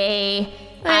a day.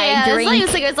 I drink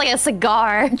it's like a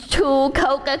cigar. 2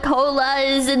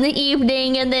 Coca-Colas in the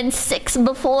evening and then 6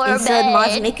 before Insert bed.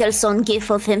 Mads Mikkelsen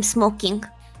gif of him smoking.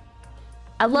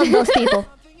 I love those people.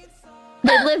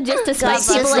 They live just to spite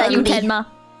people like you, Tenma.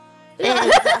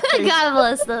 Exactly. God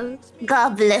bless them.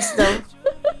 God bless them.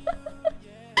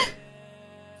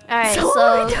 Alright,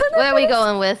 so where are we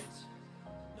going with?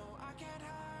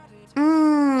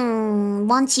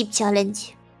 One chip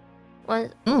challenge.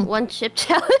 One chip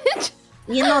challenge?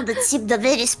 You know the chip, the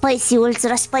very spicy,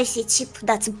 ultra spicy chip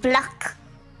that's black.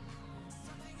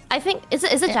 I think is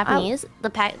it Japanese?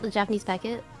 The Japanese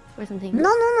packet or something?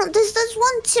 No. There's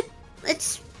one chip.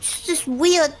 It's just this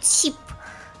weird chip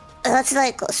that's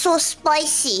like so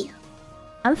spicy.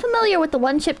 I'm familiar with the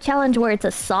one chip challenge where it's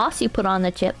a sauce you put on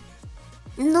the chip.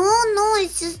 No,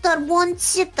 it's just that one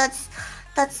chip that's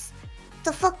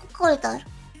the fuck we call that.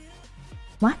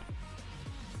 What?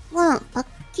 Well,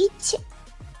 Paki chip.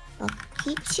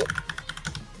 Paki chip.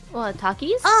 What,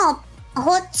 Takis? Oh,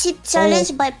 hot chip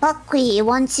challenge by Paki.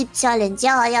 One chip challenge.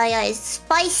 Yeah. It's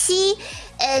spicy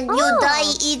and you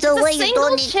die either way. You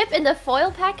don't need chip in the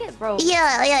foil packet, bro.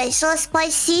 Yeah. It's so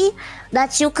spicy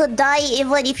that you could die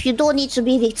even if you don't need to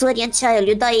be Victorian child.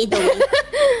 You die either way.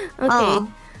 Okay.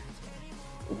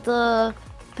 The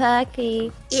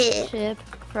Paki chip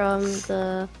from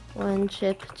the one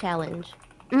chip challenge.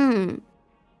 An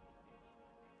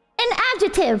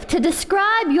adjective to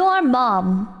describe your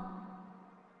mom.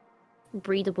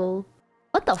 Breathable.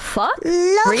 What the fuck?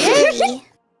 Lovely.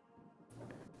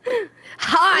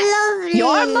 Hot. Lovely.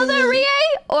 Your mother,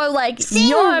 Rie? Or like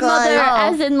your mother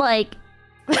as in like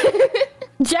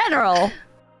general?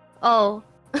 Oh.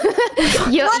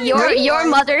 your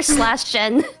mother /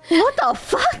 Jen. What the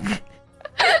fuck?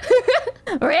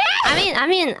 Rie? I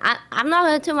mean, I'm not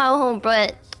gonna toot my own home,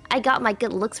 but I got my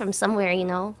good looks from somewhere, you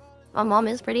know. My mom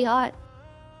is pretty hot.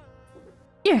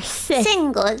 You're sick.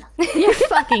 Single. You're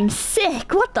fucking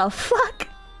sick. What the fuck?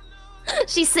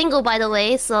 She's single, by the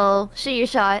way, so shoot your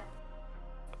shot.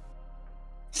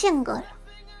 Single.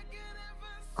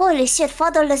 Holy shit,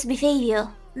 fatherless behavior.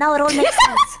 Now it all makes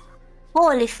sense.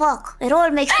 Holy fuck. It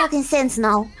all makes fucking sense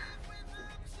now.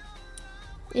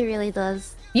 It really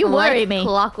does. You worry me.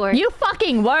 Clockwork. You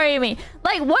fucking worry me.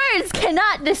 Like words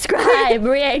cannot describe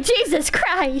Rie. Jesus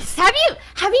Christ.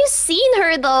 Have you seen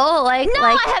her though? Like no,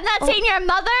 I have not seen your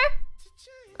mother.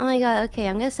 Oh my god. Okay,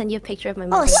 I'm gonna send you a picture of my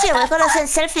mother. Oh shit, we're gonna send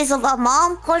selfies of our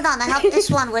mom. Hold on, I have this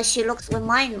one where she looks. Where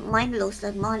mine looks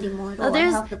like Molly Moore. Oh,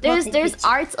 there's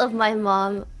arts of my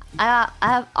mom. I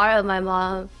have art of my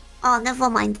mom. Oh, never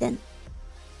mind then.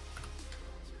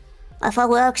 I thought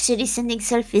we were actually sending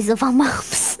selfies of our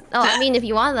moms. Oh, I mean, if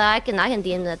you want that, I can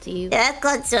DM that to you. Yeah,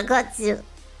 got you.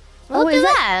 Look at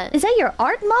that. Is that your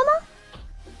art, mama?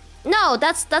 No,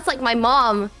 that's like my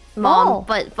mom,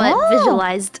 but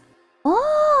visualized.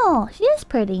 Oh, she is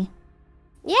pretty.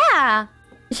 Yeah.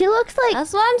 She looks like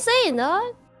That's what I'm saying,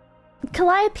 dog.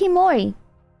 Calliope Mori.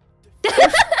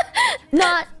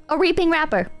 Not a reaping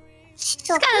rapper. She's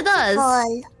so Kinda does.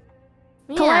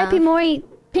 beautiful. Calliope Mori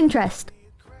Pinterest.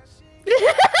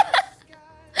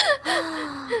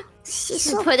 She's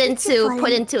so Put beautiful.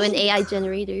 into an AI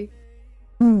generator.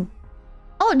 Hmm.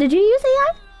 Oh, did you use AI?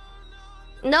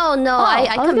 No, I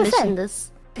I was gonna say. commissioned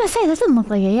this. I was gonna say, this doesn't look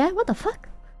like AI. What the fuck?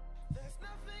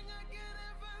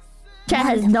 Chat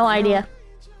has no idea.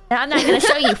 And I'm not gonna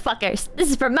show you fuckers. This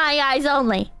is for my eyes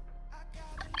only.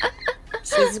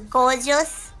 She's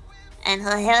gorgeous, and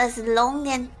her hair is long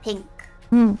and pink.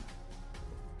 Hmm.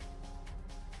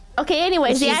 Okay,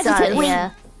 anyways, the She's,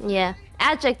 adjective. yeah.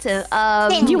 Adjective.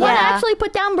 Do you want to actually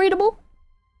put down breedable?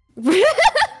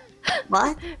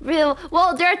 What? Real.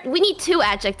 Well, we need 2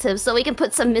 adjectives, so we can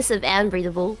put submissive and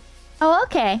breedable. Oh,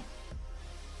 okay.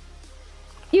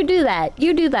 You do that.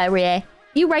 You do that, Rie.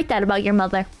 You write that about your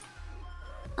mother.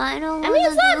 I don't. I mean,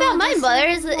 it's not about my mother.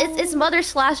 It's mother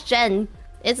 / Jen.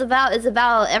 It's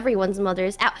about everyone's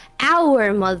mothers.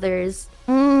 Our mothers.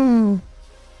 Hmm.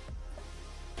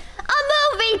 A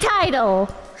movie title.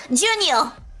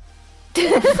 Junior.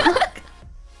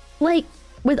 Like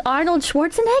with Arnold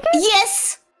Schwarzenegger?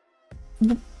 Yes.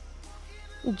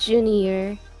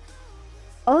 Junior.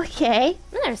 Okay.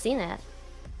 I've never seen that.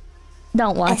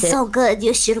 Don't watch It's it. so good.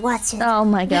 You should watch it. Oh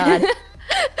my god.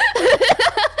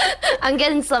 I'm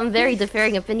getting some very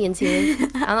differing opinions here.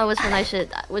 I don't know which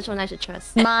one I should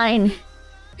trust. Mine.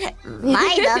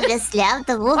 Mine obviously love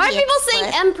the movie. Why are people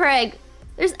saying Mpreg?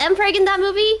 There's Mpreg in that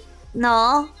movie?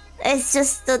 No, it's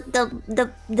just the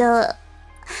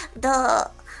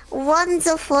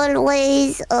wonderful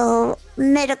ways of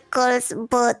miracles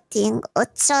birthing a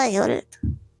child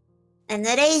and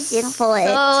raising for it.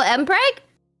 So Mpreg?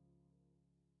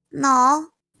 No.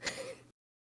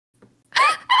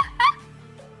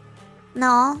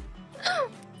 No.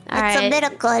 It's a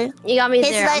miracle. You got me He's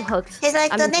there. like, I'm hooked. he's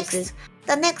like I'm the interested.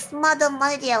 next Mother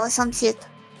Maria or some shit.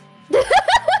 I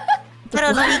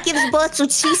don't know, he gives birth to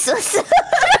Jesus.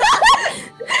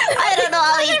 I don't know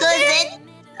how he does it.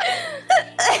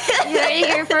 You heard it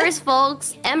here first,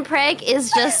 folks. Mpreg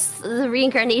is just the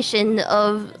reincarnation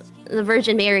of the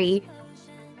Virgin Mary.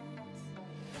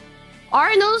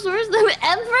 Arnold's worse than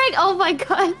Mpreg? Oh my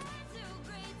god.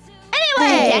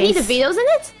 Anyway, Danny DeVito's in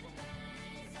it?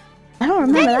 I don't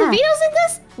remember Danny that. DeVito's in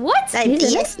this? What?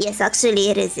 Yes, actually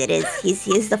it is.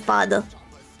 He's the father.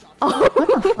 Oh. What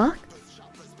the fuck?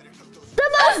 The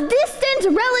most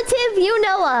distant relative you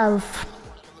know of.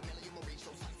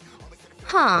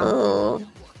 Huh. Oh.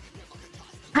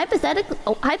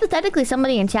 Hypothetically,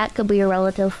 somebody in chat could be your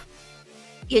relative.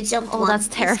 You jumped one. That's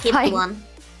You skipped terrifying. one.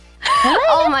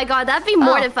 Oh my god, that'd be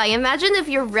mortifying. Imagine if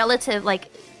your relative,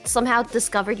 like, somehow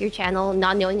discovered your channel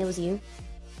not knowing it was you.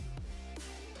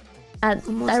 I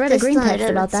read a green text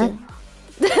about that.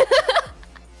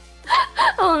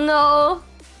 Oh no.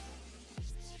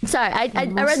 Sorry, I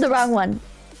read the wrong one.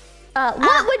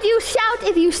 What would you shout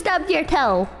if you stubbed your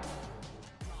toe?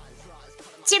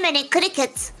 Jiminy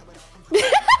Crickets.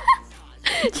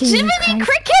 Jiminy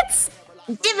Crickets?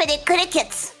 Jiminy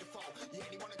Crickets.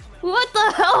 What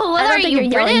the hell? What I don't are think you,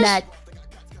 you're yelling British? that.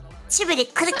 Jiminy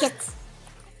Crickets.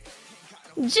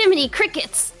 Jiminy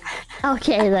Crickets.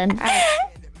 Okay then.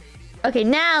 Okay,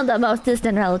 now the most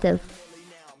distant relative.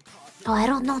 Oh, I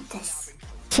don't know this.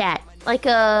 Chat. Like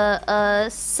a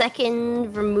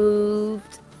second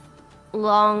removed,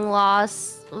 long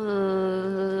lost,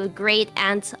 great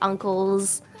aunt,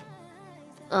 uncles.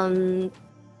 That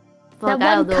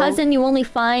one cousin you only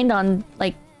find on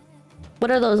like, what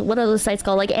are those sites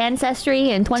called? Like Ancestry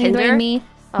and 23andMe.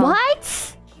 Oh.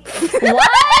 What?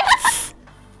 What?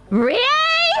 Really?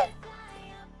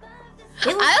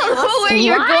 I don't know where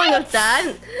you're going with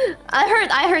that.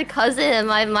 I heard cousin and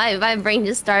my brain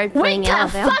just started playing Wait, out.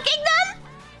 fucking them?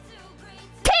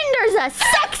 Tinder's a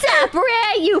sex app,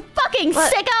 Ray, you fucking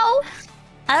sicko!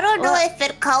 I don't know if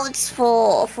it counts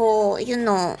for you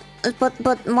know, but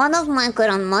one of my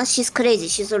grandmas, she's crazy.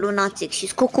 She's a lunatic.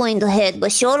 She's cuckoo in the head,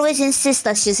 but she always insists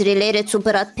that she's related to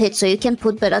Brad Pitt, so you can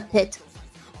put Brad Pitt.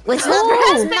 It's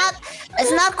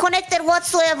not connected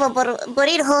whatsoever, but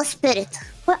in her spirit.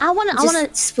 Well, I wanna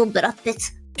Just put Brad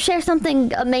Pitt. share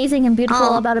something amazing and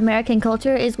beautiful about American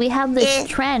culture. Is we have this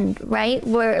trend, right,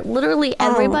 where literally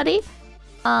everybody,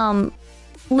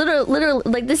 literally,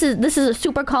 like this is a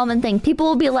super common thing. People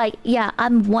will be like, "Yeah,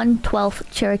 I'm 1/12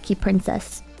 Cherokee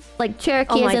princess." Like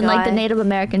Cherokee is in like the Native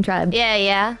American tribe.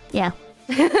 Yeah. Yeah.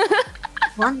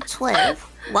 112.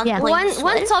 Yeah.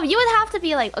 112. You would have to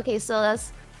be like, okay, so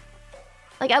that's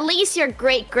like at least your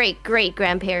great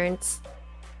grandparents.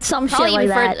 Some Probably shit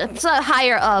like that. So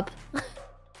higher up.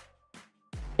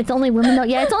 It's only women though.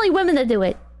 Yeah, it's only women that do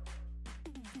it.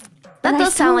 That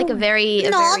does sound like a very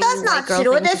that's not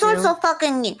true. There's to also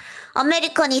fucking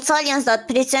American Italians that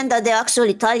pretend that they're actual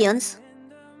Italians.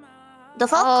 The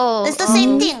fuck? Oh, it's the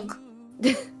same thing.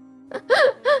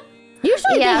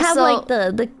 Usually they have so- like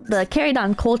the carried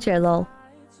on culture though.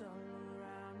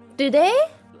 Do they?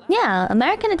 Yeah,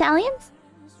 American Italians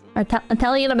or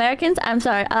Italian Americans. I'm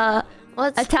sorry.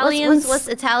 Italians. What's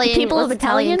Italian? People what's of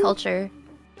Italian Italian culture?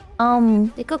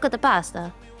 They cook with the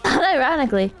pasta.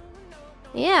 Ironically,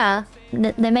 Yeah.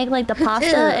 they make like the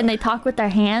pasta and they talk with their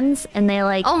hands and they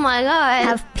like Oh my god.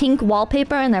 have pink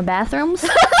wallpaper in their bathrooms.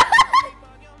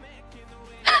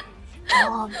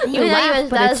 You laugh,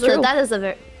 but it's true. That is a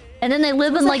very. And then they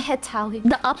live in like Italian.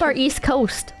 the upper East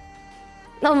Coast.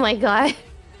 Oh my god.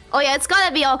 Oh yeah, it's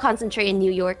gotta be all concentrated in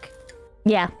New York.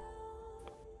 Yeah.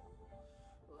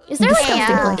 Is there like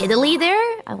Disgusting. Italy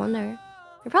there? I wonder.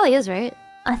 There probably is, right?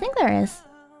 I think there is.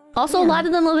 Also, a lot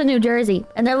of them live in New Jersey,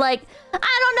 and they're like,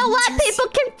 I don't know why people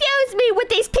confuse me with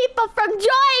these people from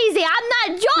Jersey. I'm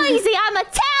not Jersey. I'm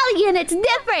Italian. It's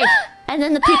different. And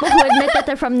then the people who admit that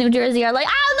they're from New Jersey are like,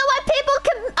 I don't know why people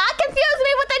confuse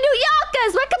me with the New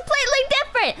Yorkers. We're completely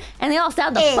different. And they all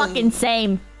sound the fucking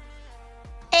same.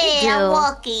 Hey, I'm do.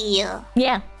 walking.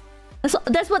 Yeah.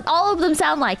 That's what all of them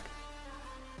sound like.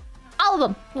 All of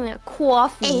them. Yeah,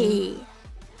 coffee. Hey.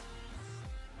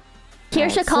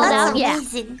 Kirsha called That's out, yeah.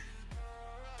 amazing.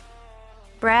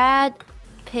 Brad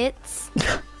Pitt's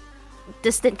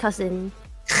distant cousin.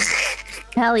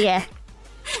 Hell yeah.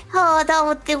 Oh, that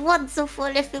would be wonderful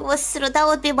if it was true. That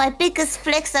would be my biggest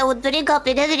flex I would bring up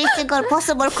in every single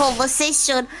possible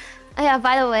conversation. Oh yeah,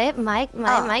 by the way, my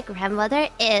grandmother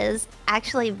is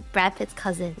actually Brad Pitt's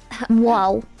cousin.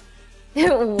 Wow.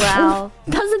 Wow.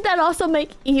 Doesn't that also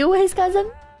make you his cousin?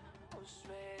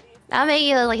 That'll make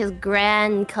you like his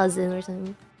grand cousin or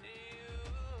something.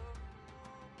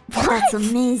 That's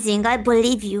amazing. I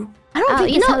believe you. I don't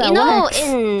think you that's how know,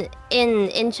 that works.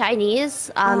 in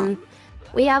Chinese,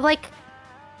 we have like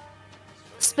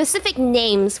specific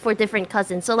names for different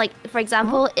cousins. So like, for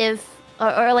example, if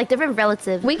or like different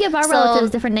relatives. We give our relatives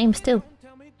different names too.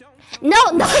 No,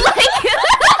 not like.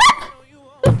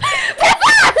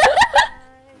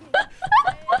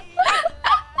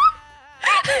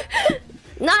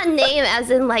 Not name as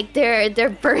in like their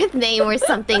birth name or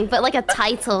something, but like a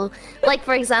title. Like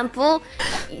for example,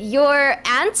 your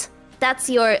aunt, that's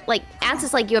your like aunt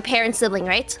is like your parent sibling,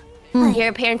 right?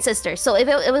 Your parent sister. So if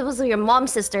it was your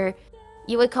mom's sister,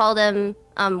 you would call them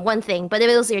one thing. But if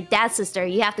it was your dad's sister,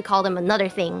 you have to call them another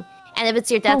thing. And if it's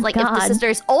your dad's if the sister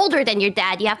is older than your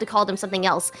dad, you have to call them something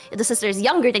else. If the sister is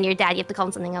younger than your dad, you have to call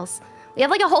them something else. We have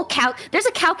like a whole there's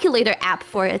a calculator app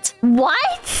for it.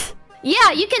 What?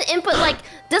 Yeah, you can input like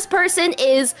this person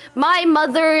is my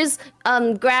mother's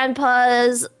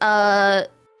grandpa's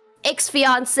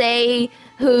ex-fiance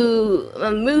who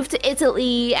moved to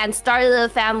Italy and started a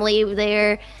family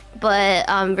there, but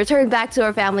returned back to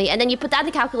her family. And then you put that in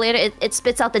the calculator, it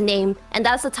spits out the name, and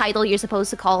that's the title you're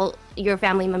supposed to call your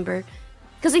family member.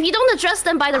 Because if you don't address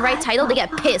them by the right title, they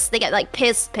get pissed. They get like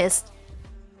pissed.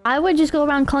 I would just go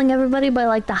around calling everybody by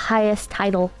like the highest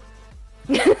title.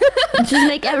 Just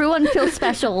make everyone feel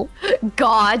special.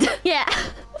 God. Yeah.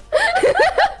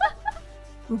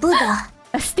 Buddha.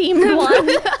 Esteemed one.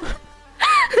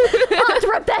 Aunt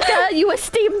Rebecca, you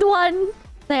esteemed one.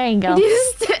 There you go.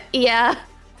 Yeah.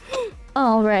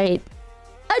 All right.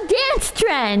 A dance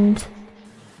trend.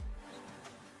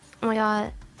 Oh my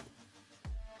god.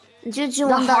 Juju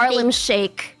The Harlem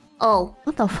Shake. Oh.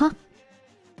 What the fuck?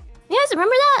 You guys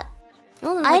remember that?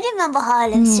 I remember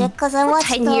Harlem Shake because I watched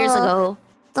 10 years ago.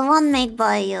 The one made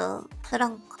by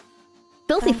Frank.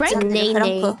 Filthy Frank?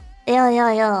 Nene.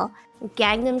 Yeah.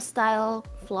 Gangnam Style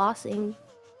flossing.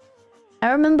 I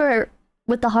remember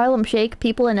with the Harlem Shake,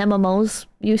 people in MMOs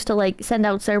used to like send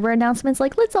out server announcements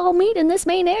like, let's all meet in this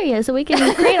main area so we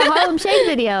can create a Harlem Shake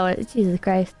video. Jesus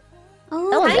Christ. Oh,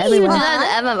 That was How do you do everyone.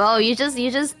 that in the MMO? You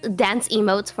just dance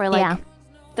emotes for like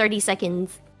 30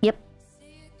 seconds. Yep.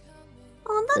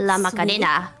 Oh, that's La sweet.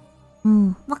 Macarena.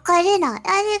 Macarena.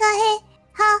 Ariga he.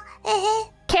 Ha. He.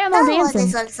 Caramel That one dancing.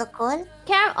 is also cool.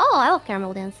 Oh, I love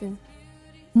caramel dancing.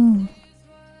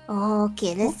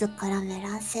 Okay, let's do caramel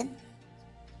dancing.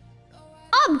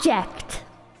 Object.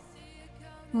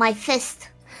 My fist.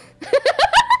 I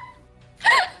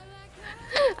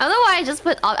don't know why I just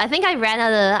put. I think I ran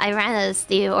out of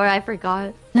steam, or I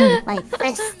forgot. My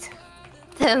fist.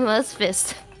 Tema's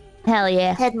fist. Hell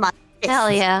yeah. Head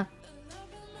Hell yeah.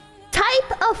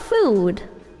 Type of food.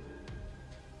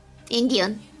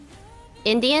 Indian.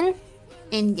 Indian?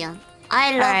 Indian.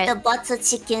 I love Alright. the butter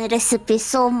chicken recipe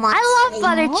so much. I love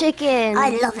butter chicken. I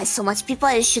love it so much. People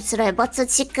should try butter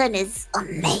chicken. Is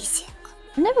amazing.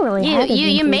 I never really had You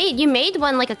Indian made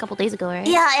one like a couple days ago, right?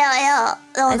 Yeah.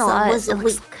 Oh I no, saw it was a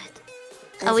looks week.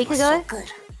 good. A week was ago? So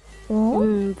good.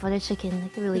 food. Butter chicken.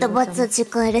 Like really The wholesome. butter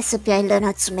chicken recipe I learned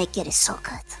how to make it is so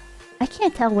good. I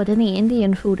can't tell what any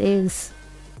Indian food is.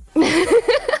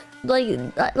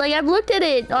 like I've looked at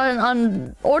it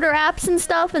on order apps and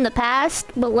stuff in the past,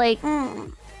 but like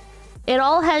it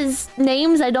all has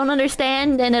names I don't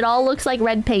understand, and it all looks like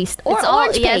red paste or It's all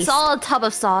orange paste. it's all a tub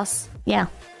of sauce. Yeah.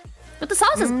 But the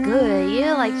sauce is good. You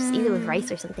like just eat it with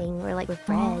rice or something, or like with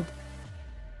bread.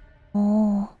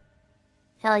 Oh.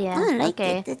 Hell yeah. I like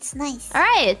okay. it. It's nice. All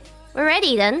right, we're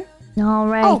ready then. All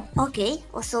right. Oh, okay.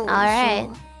 Also, Alright.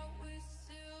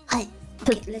 Hi.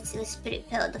 Okay, let's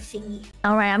prepare the thingy.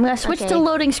 All right. I'm gonna switch Okay. to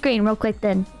loading screen real quick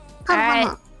then. Come Alright.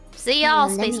 on. See y'all,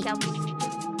 Let Space me- Cowboy.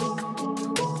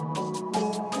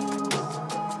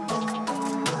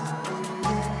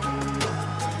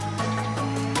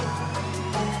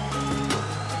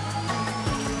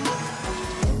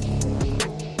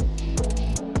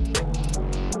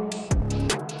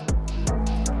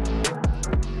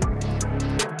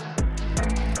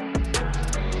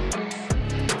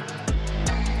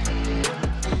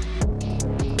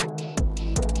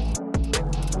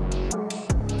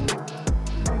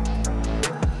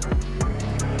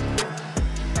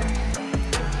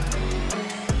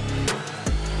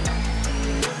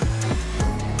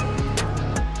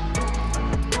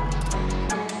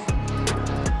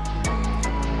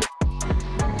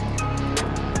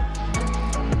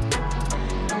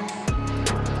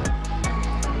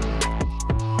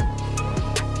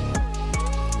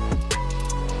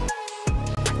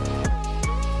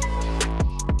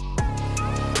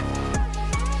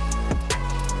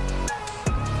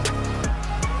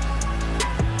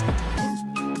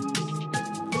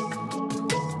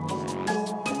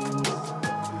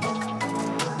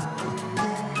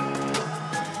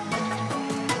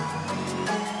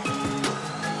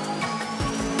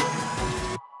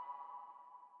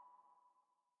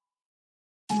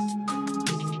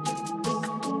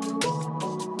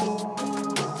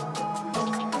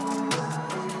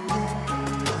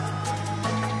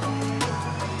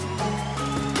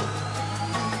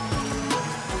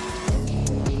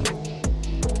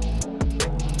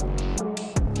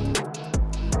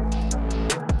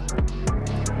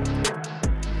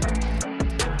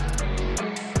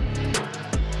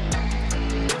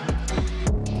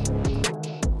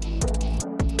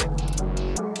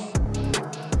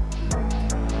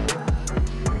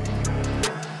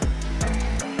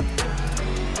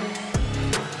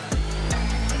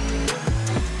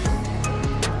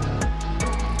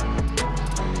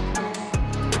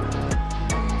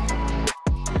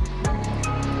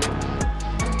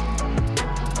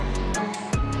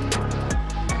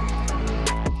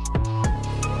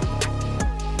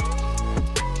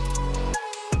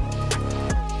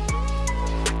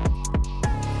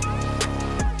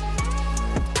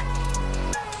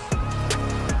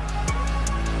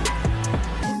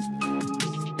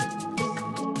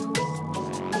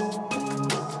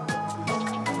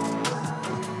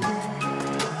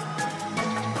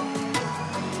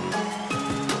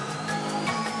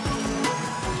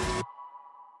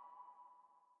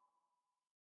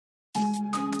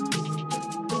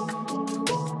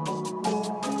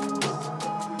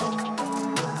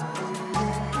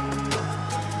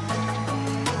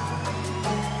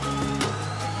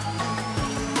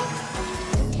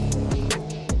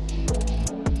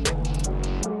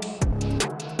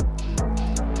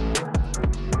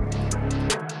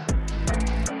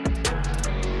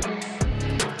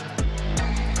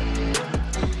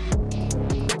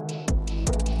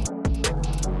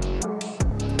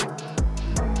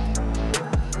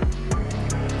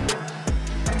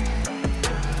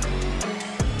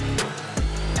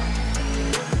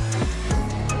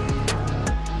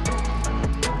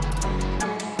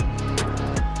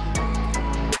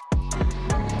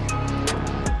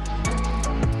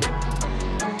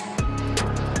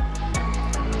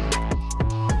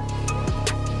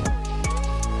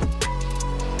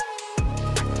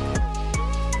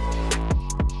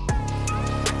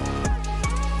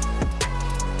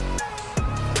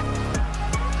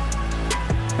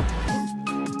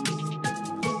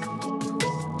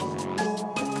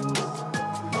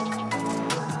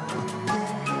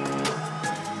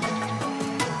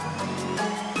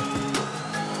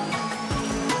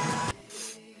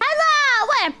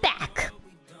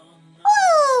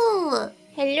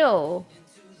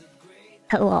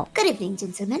 Hello. Good evening,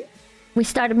 gentlemen. We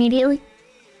start immediately?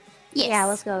 Yes. Yeah,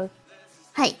 let's go.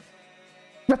 Hi.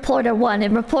 Reporter 1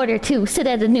 and Reporter 2 sit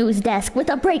at a news desk with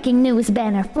a breaking news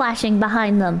banner flashing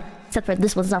behind them. Except for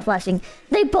this one's not flashing.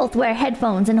 They both wear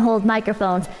headphones and hold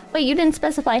microphones. Wait, you didn't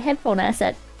specify headphone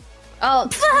asset. Oh,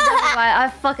 I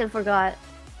fucking forgot.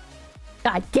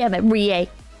 God damn it, Rie.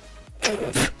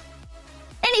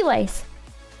 Anyways.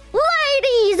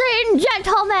 Ladies and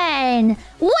gentlemen,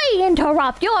 we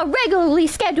interrupt your regularly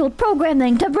scheduled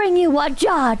programming to bring you a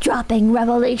jaw-dropping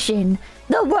revelation.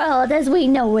 The world as we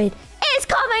know it is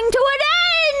coming to an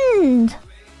end!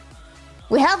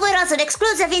 We have with us an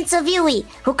exclusive interviewee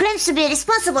who claims to be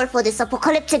responsible for this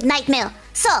apocalyptic nightmare.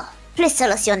 So, please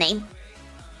tell us your name.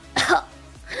 Oh,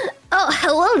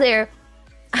 hello there.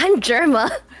 I'm Germa.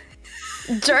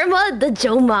 Germa the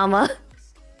Joe Mama.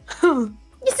 You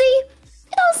see,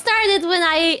 it all started when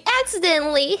I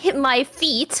accidentally hit my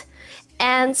feet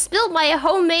and spilled my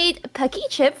homemade Paki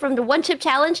chip from the One Chip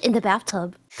Challenge in the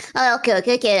bathtub.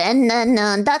 Okay. And then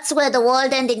that's where the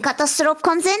world-ending catastrophe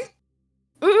comes in?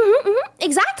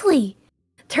 Exactly.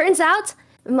 Turns out,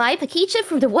 my Paki chip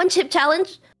from the One Chip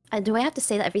Challenge... do I have to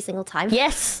say that every single time?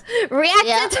 Yes.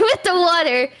 Reacted with the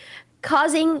water,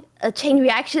 causing a chain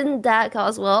reaction that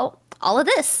caused, well, all of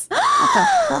this. What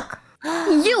the fuck?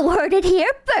 You heard it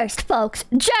here first, folks.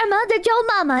 Germa the Joe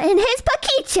Mama and his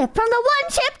Paki chip from the One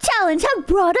Chip Challenge have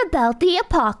brought about the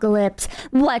apocalypse.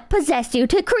 What possessed you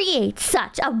to create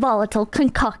such a volatile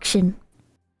concoction?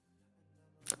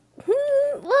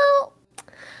 Well,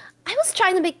 I was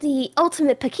trying to make the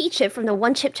ultimate Paki chip from the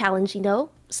One Chip Challenge, you know?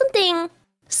 Something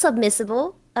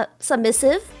submissive,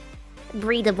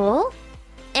 breedable,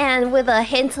 and with a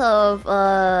hint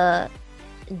of,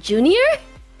 junior?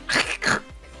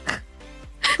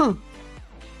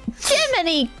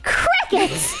 Jiminy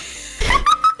crickets!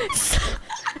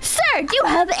 Sir, do you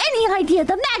have any idea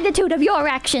the magnitude of your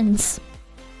actions?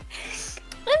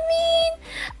 I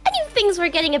knew things were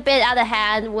getting a bit out of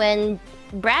hand when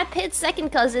Brad Pitt's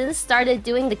second cousin started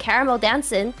doing the caramel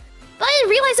dancing, but I didn't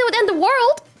realize it would end the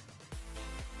world.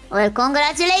 Well,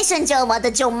 congratulations,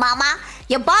 Joe Mama.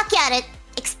 You're back at it.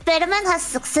 Experiment has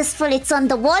successfully turned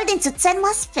the world into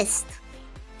Tenma's fist.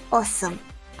 Awesome.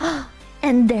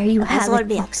 And there you have As well it,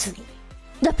 be, folks. actually.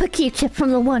 The Paki chip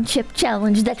from the One Chip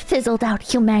Challenge that fizzled out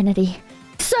humanity.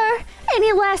 Sir,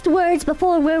 any last words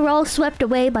before we're all swept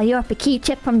away by your Paki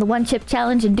chip from the One Chip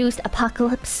Challenge induced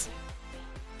apocalypse?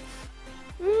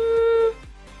 Well,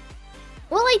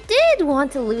 I did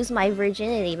want to lose my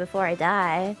virginity before I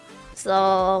die.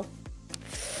 So,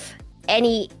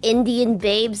 any Indian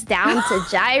babes down to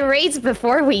gyrate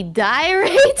before we die,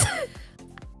 right?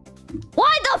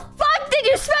 Why the fuck did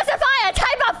you specify a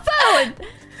type of food?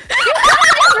 You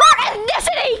called this wrong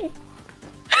ethnicity!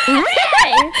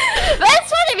 Really? But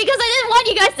it's funny because I didn't want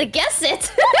you guys to guess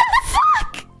it.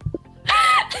 Fuck!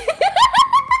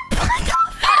 What the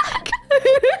fuck?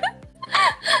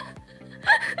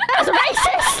 That was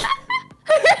racist!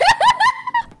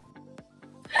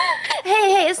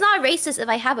 Hey, it's not racist if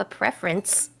I have a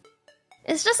preference.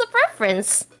 It's just a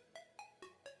preference.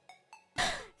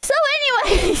 So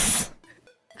anyways...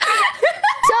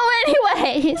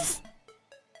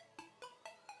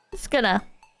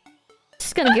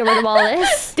 Just gonna get rid of all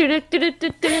this. I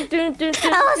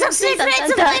was actually trying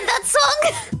to find that song!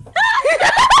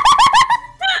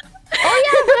 Oh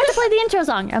yeah, I forgot to play the intro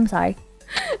song. I'm sorry.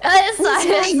 It's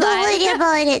fine, Don't worry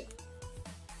about it.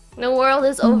 The world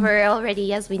is over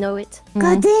already as we know it.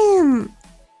 God damn.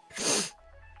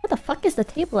 What the fuck is the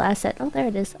table asset? Oh, there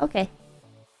it is. Okay.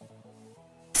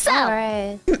 So,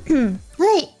 Alright.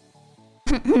 Wait.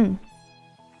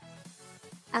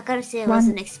 I gotta say it was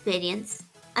an experience.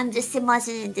 I'm just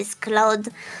imagining this cloud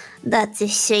that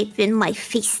is shaping my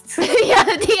fist. Yeah,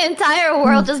 the entire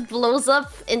world just blows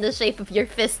up in the shape of your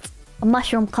fist. a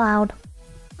mushroom cloud.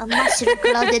 A mushroom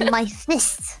cloud in my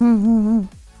fist. Mm-hmm.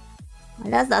 Well,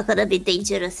 that's not gonna be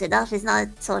dangerous enough. It's not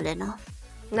tall enough.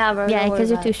 Nah, bro. Yeah, don't because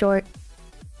worry you're too short.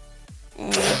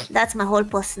 And that's my whole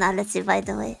personality, by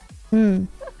the way. Hmm.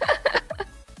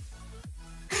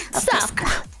 Of So, this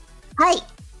cloud. Hi.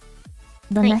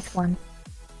 the next one.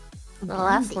 The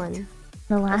last one.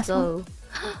 The Let's last one.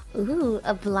 go. Ooh,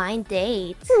 a blind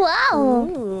date.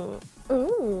 Wow.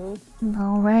 Ooh.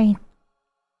 All right.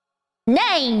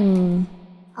 Name.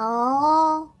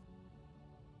 Oh.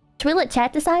 Should we let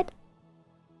chat decide?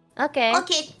 Okay.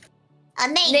 Okay. A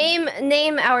name.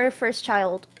 Name our first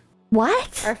child.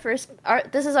 What?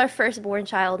 This is our firstborn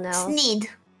child now. Sneed.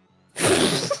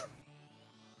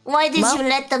 Why did you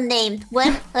let them name?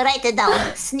 Well, write it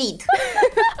down. Sneed.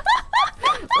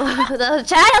 The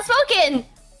chat has spoken.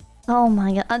 Oh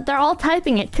my god. They're all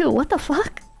typing it too. What the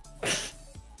fuck?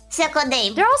 Second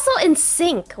name. They're also in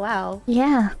sync. Wow.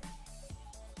 Yeah.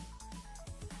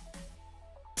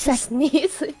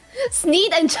 Sneeze.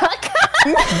 Sneed and Chuck.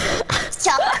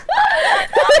 Chuck.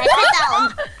 Write it down.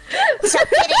 Chuck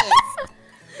it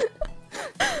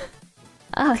is.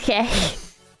 Okay.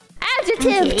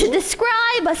 Adjective to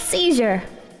describe a seizure.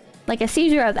 Like a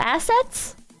seizure of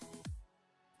assets?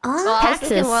 Well, I was Taxes.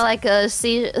 thinking more like a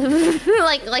seizure,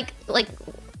 like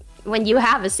when you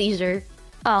have a seizure.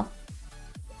 Oh.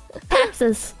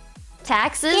 Taxes.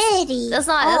 Taxes? Scary. That's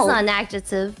not an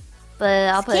adjective, but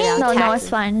I'll put it out. No, taxes. no, it's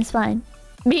fine. It's fine.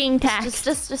 Being taxed.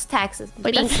 Just taxes.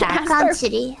 Wait, Being that's taxed.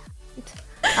 Country.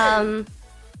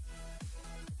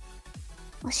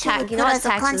 You know what's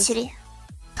taxes? Country.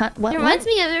 What? It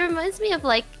reminds me of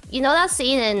like, you know that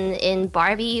scene in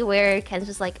Barbie where Ken's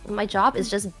just like, my job is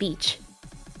just beach.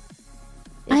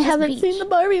 It's I just haven't beach. seen the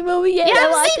Barbie movie yet. You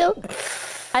haven't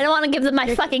I don't want to give them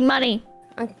my fucking money.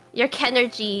 Your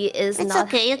Kenergy is It's not.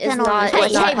 okay, you is can not, always is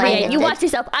watch not Hey, Brienne, rated. you watch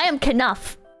yourself. I am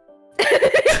Knuff.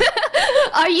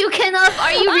 Are you Knuff?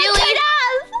 Are you really?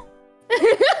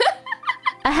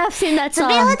 I have seen that To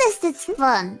be song. honest, it's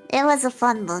fun. It was a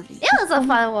fun movie. It was a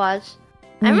fun watch.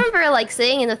 I remember like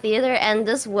sitting in the theater and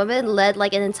this woman led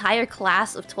like an entire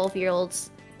class of 12-year-olds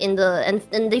in the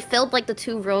and they filled like the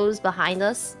 2 rows behind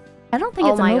us. I don't think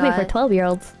Oh it's a my movie for God.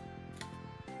 12-year-olds.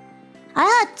 I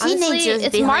had Honestly, teenagers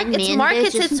it's behind me. it's and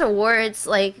marketed they just... towards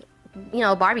like, you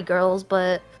know, Barbie girls,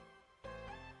 but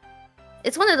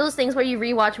it's one of those things where you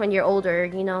rewatch when you're older,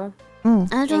 you know.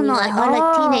 I don't know. I had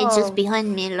like teenagers Oh.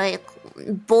 behind me, like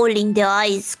bawling their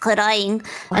eyes, crying,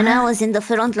 and I was in the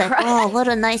front, like, oh, what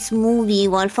a nice movie.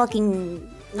 While fucking,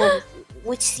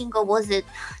 which singer was it?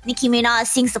 Nicki Minaj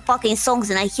sings the fucking songs,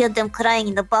 and I hear them crying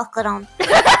in the background.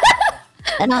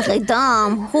 And I was like,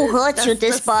 damn, who hurt you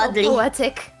this That's so badly?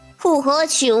 poetic. Who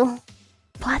hurt you?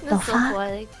 What the That's so fuck?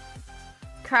 poetic.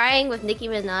 Crying with Nicki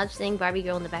Minaj saying Barbie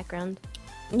girl in the background.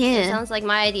 Yeah. Sounds like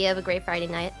my idea of a great Friday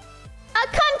night. A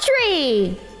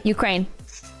country! Ukraine.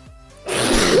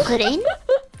 Ukraine?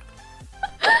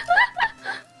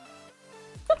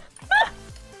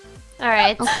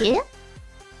 Alright. Okay.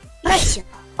 Russia.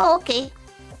 Oh, okay.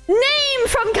 Name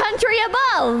from country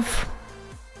above!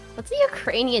 What's a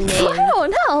Ukrainian I name?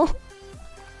 don't know.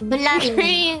 Vladimir.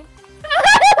 Ukrainian.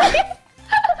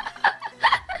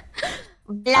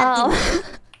 Vladimir. Oh.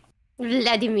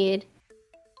 Vladimir.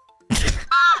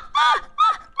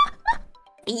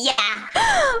 Yeah.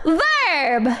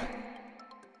 Verb!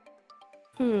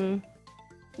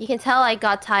 You can tell I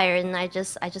got tired and I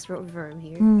just wrote verb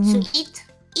here. So eat.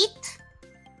 Eat.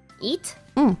 Eat?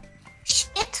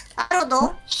 Shit. I don't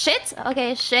know. Shit?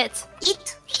 Okay, shit.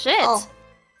 Eat. Shit. Oh.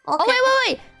 Okay. Oh,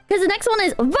 wait. Because the next one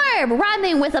is verb,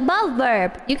 rhyming with above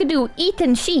verb. You could do eat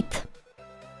and sheet.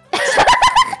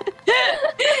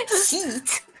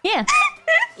 Shit. Yeah.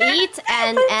 Eat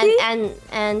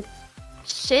and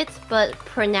shit, but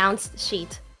pronounced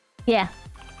sheet. Yeah.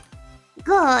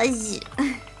 Gosh.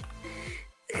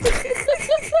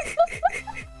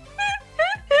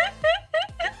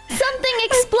 Something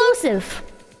explosive.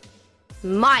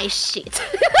 My shit.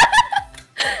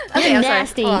 You're I'm sorry.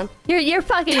 nasty. Hold on. You're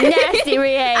fucking nasty,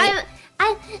 Rie.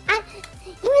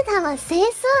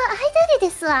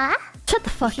 Shut the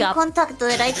fuck If you up. contact the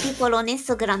right people on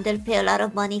Instagram, they'll pay a lot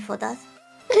of money for that.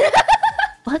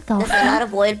 What the There's a fuck? lot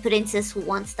of oil princess who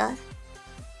wants that.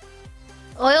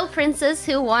 Oil princess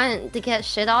who want to get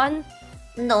shit on?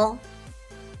 No,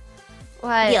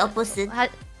 Why? the opposite. How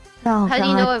Oh, do you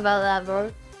God. know about that,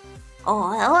 bro? Oh,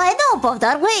 I know about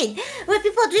that. Wait,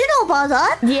 people, do you know about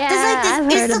that? Yeah, There's like I've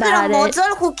this heard Instagram about it.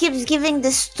 model who keeps giving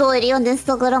this story on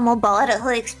Instagram about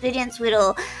her experience with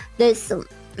this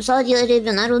Saudi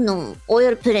Arabian, I don't know,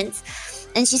 oil prince.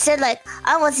 And she said, like,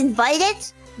 I was invited,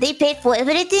 they paid for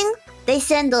everything, they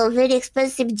sent a very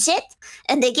expensive jet,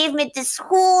 and they gave me this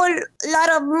whole lot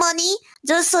of money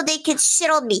just so they could shit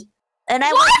on me. And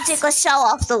I went to take a shower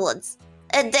afterwards.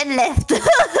 And then left.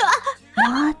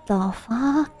 What the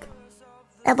fuck?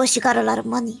 Yeah, but she got a lot of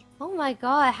money. Oh my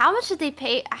god, how much did they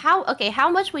pay? How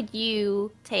much would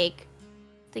you take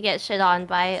to get shit on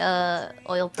by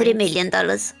oil prince? $3 million.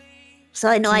 So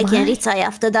I know I can What? retire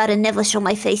after that and never show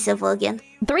my face ever again.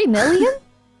 3 million?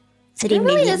 3 It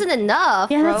really million. isn't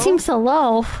enough, Yeah, bro. that seems so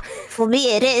low. For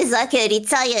me it is. I can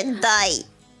retire and die.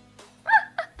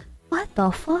 What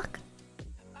the fuck?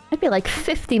 I'd be like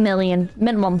 50 million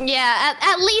minimum. Yeah,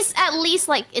 at least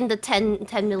like in the 10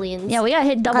 millions. Yeah, we gotta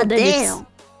hit double God digits. damn.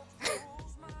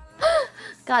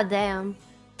 God damn.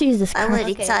 Jesus I will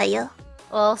Christ. retire.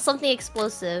 Well, something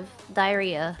explosive.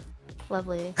 Diarrhea.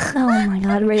 Lovely. Oh my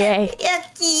god, Rie.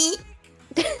 Yucky.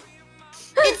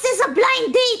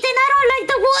 blind date and I don't like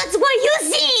the words we're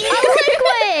using. A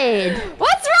liquid.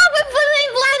 What's wrong with putting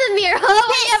Vladimir? What do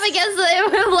we have against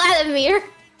Vladimir?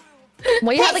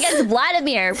 What do you have against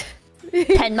Vladimir?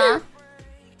 Penma?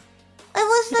 It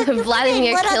was like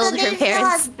Vladimir what killed other her names parents.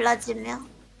 has Vladimir?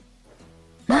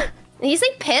 Did you say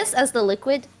piss as the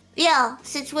liquid? Yeah,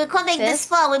 since we're coming this Piss?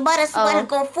 far, we might as well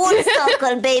go full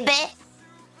circle, baby.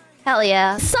 Hell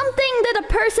yeah. Something that a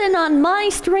person on my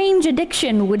strange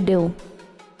addiction would do.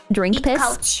 Drink piss?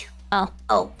 Couch. Oh.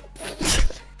 Oh.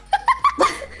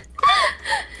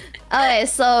 Okay,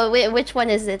 so which one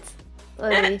is it?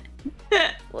 I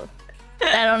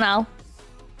don't know.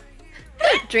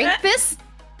 Drink piss?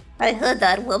 I heard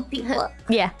that one, people.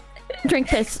 Yeah. Drink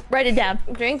piss. Write it down.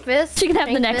 Drink piss? She can have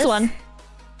the Drink next piss? one.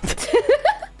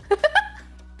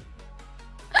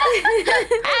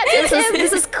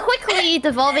 This is quickly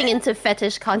devolving into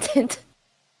fetish content.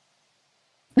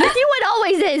 With you it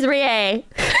always is, Rie.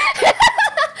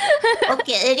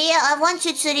 Okay, Ria, I want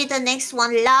you to read the next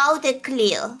one loud and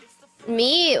clear.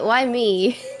 Me? Why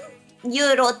me?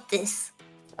 You wrote this.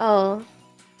 Oh.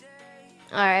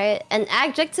 Alright. An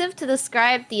adjective to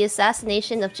describe the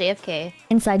assassination of JFK.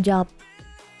 Inside job.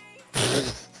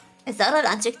 Is that an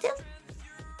adjective?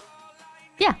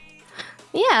 Yeah.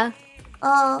 Yeah.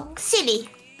 Silly.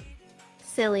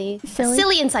 Silly. Silly?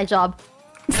 Silly inside job.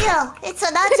 Yeah, it's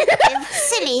an adjective.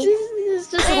 Silly.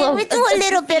 It's just a little, We do a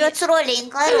little bit of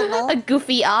trolling. I don't know. a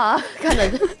goofy kind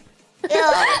of.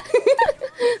 Yeah.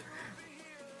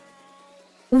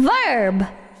 Verb.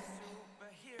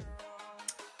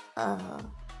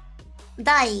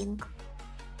 Dying.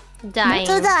 Dying.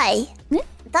 To die. Yeah.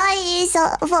 Die is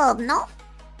a verb, no?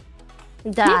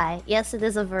 Die. Yes, it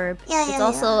is a verb. Yeah, it's yeah,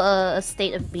 also a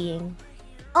state of being.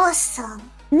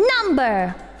 Awesome.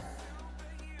 Number.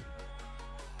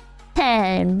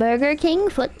 10. Burger King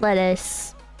foot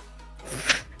lettuce.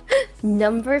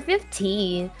 Number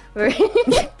 15.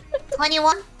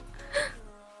 21.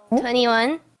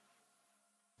 21.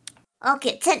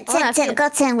 Okay, 10, Oh, 10, 10.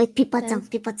 Got 10 with Pippa-chan. 10.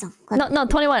 Pippa-chan. No,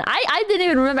 21. I didn't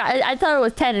even remember. I thought it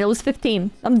was 10 and it was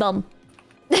 15. I'm dumb.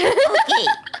 Okay.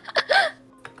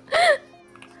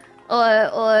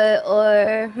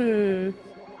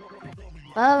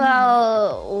 What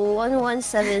about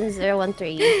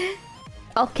 117013?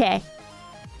 Okay.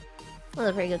 That's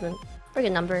a pretty good one. Pretty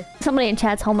good number. Somebody in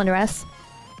chat's home address.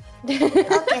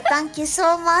 Okay, thank you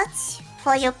so much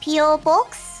for your PO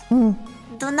box.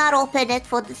 Do not open it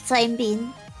for the time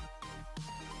being.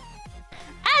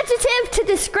 Adjective to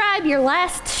describe your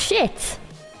last shit.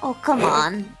 Oh, come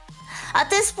on. At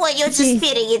this point, you're just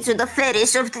feeding into the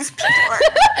fetish of these people.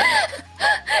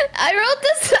 I wrote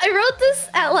this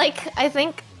at like, I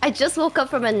think I just woke up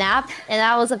from a nap and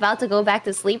I was about to go back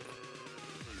to sleep.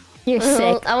 You're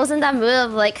sick. I was in that mood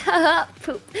of like, haha,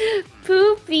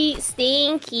 poopy,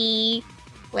 stinky.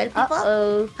 Well,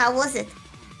 people, how was it?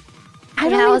 I how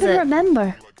don't was even it?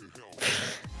 remember.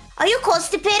 Are you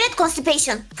constipated?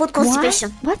 Constipation. Food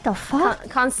constipation. What the fuck?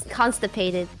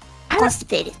 Constipated.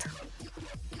 Constipated.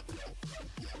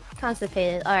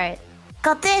 Constipated. All right.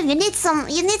 God damn, you need some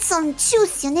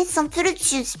juice. You need some fruit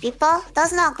juice, people.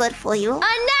 That's not good for you. A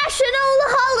national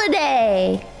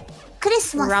holiday.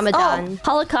 Christmas. Ramadan.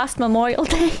 Holocaust Memorial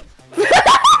Day. Wait.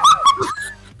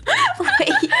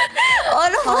 All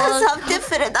of us have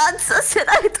different answers and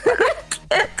I don't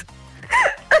get.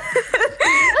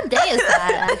 What day is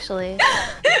that, actually? I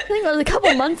think it was a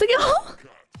couple months ago.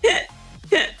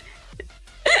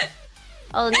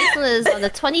 Oh, the next one is on the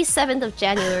 27th of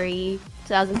January,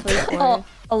 2024. Oh,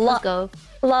 a lot. Let's go.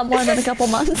 A lot more than a couple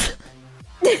months.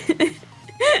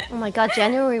 Oh my god,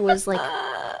 January was like...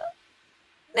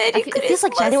 Merry it feels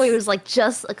like January was like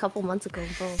just a couple months ago,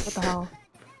 bro. What the hell?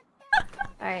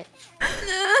 Alright.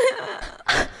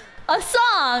 A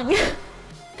song.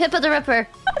 Pippa the Ripper.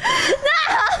 No!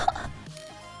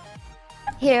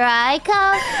 Here I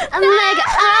come, a mega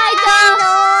idol.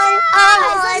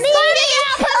 I'm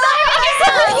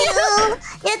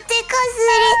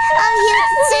here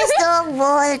to test the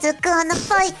world. Gonna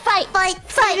fight.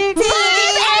 Ending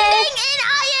in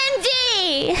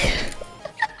ing.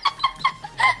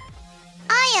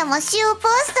 I am a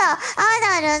superstar.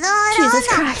 Jesus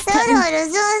Christ. I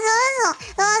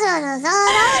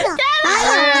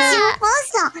am a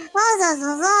superstar.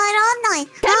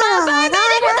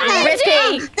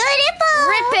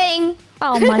 Ripping!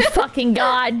 Oh my fucking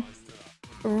god.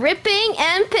 Ripping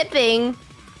and pipping.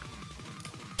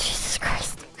 Jesus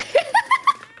Christ.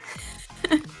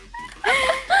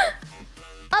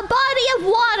 A body of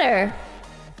water.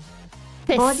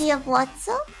 Piss. Body of what,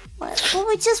 sir? Well,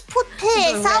 we just put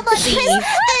piss. How much piss?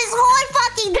 This whole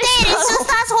fucking day is just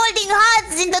us holding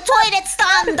hands in the toilet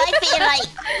stand, I feel like.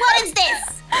 What is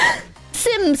this?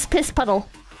 Sims piss puddle.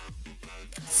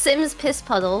 Sims piss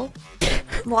puddle.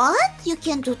 What? You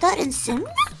can do that in Sims?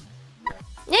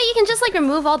 Yeah, you can just like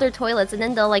remove all their toilets and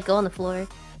then they'll like go on the floor.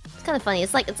 It's kind of funny.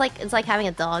 It's like having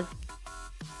a dog.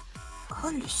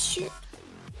 Holy shit.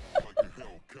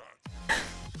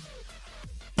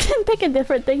 Pick a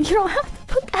different thing. You don't have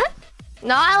to put that.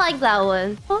 No, I like that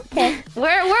one. Okay.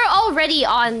 We're already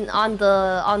on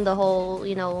the whole,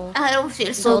 you know. I don't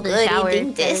feel so golden good shower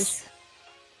eating this.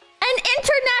 An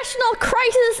international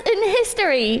crisis in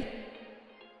history.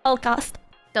 Holocaust.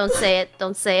 Don't say it.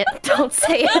 Don't say it. Don't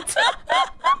say it.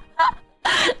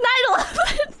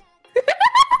 9/11.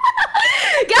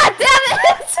 God damn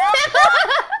it!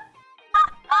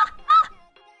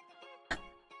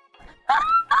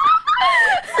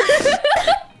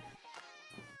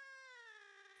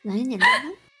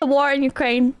 9/11? The war in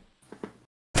Ukraine.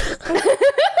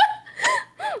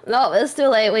 No, it's too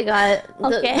late. We got it.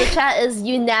 Okay. The chat is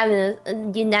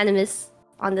unanimous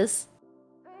on this.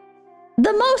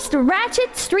 The most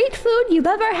ratchet street food you've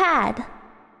ever had.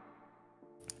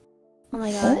 Oh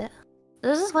my god. There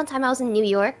was this one time I was in New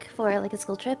York for like a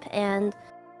school trip, and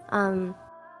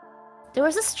there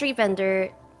was a street vendor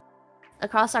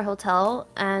across our hotel,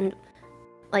 and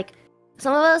like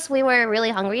some of us, we were really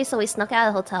hungry, so we snuck out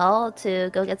of the hotel to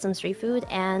go get some street food,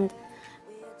 and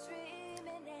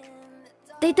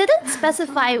they didn't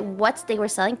specify what they were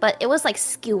selling, but it was like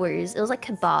skewers. It was like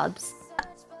kebabs.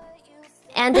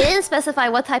 And they didn't specify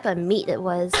what type of meat it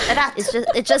was.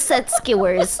 It just said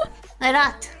skewers.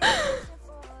 Rat.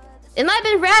 It might have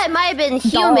been rat, it might have been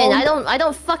human. Dog. I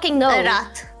don't fucking know.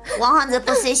 Rat.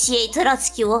 100% rat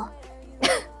skewer.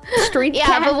 Street Yeah,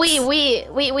 cats. but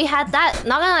we had that.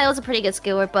 Not gonna lie, it was a pretty good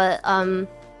skewer, but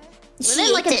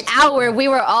within like an hour we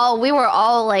were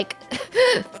all like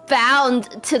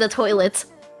bound to the toilet.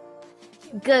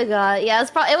 Good god. Yeah,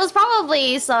 it was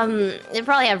probably it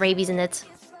probably had rabies in it.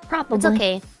 Probably. It's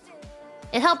okay.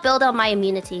 It helped build up my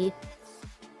immunity.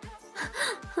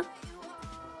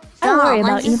 Don't worry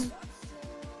about you.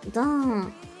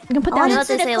 Dumb. You can put I down. know what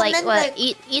they say, like recommend,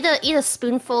 what? Eat a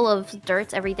spoonful of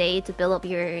dirt every day to build up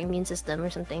your immune system or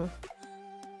something.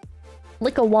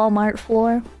 Lick a Walmart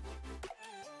floor.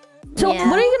 So Yeah.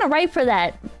 what are you gonna write for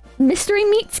that? Mystery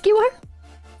meat skewer?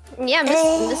 Yeah,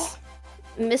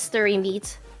 mystery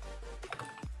meat.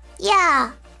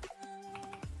 Yeah.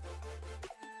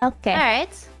 Okay. All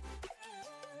right.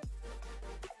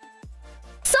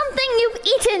 Something you've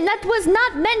eaten that was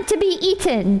not meant to be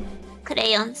eaten.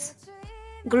 Crayons.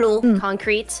 Glue.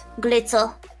 Concrete. Glitter.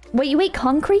 Wait, you ate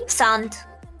concrete? Sand.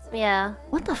 Yeah.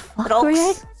 What the fuck were you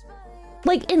Rocks. at?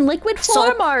 Like in liquid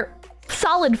form or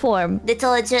solid form?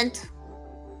 Detergent.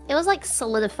 It was like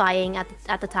solidifying at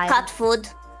the time. Cat food.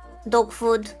 Dog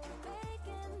food.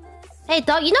 Hey,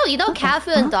 dog. You know, cat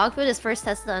food and dog food is first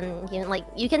tested on human. Like,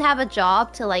 you can have a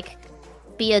job to like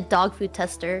be a dog food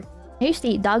tester. I used to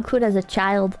eat dog food as a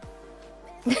child.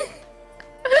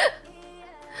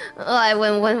 Like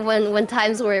when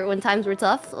times were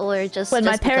tough, or just When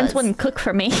my just parents because. wouldn't cook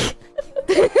for me.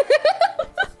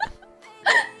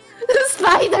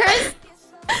 Spiders.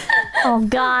 Oh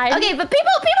god. Okay, but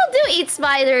people do eat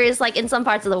spiders like in some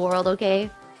parts of the world. Okay.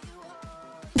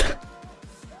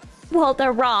 Well,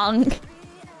 they're wrong.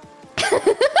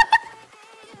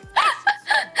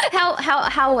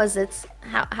 How was it?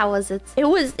 How was it? It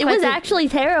was actually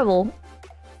terrible.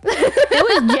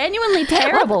 It was genuinely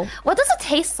terrible. What does it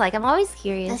taste like? I'm always I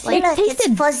curious. feel Like, like it's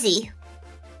tasted- fuzzy.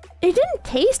 It didn't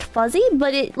taste fuzzy,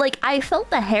 but it like I felt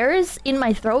the hairs in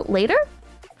my throat later.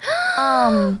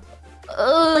 Like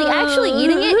actually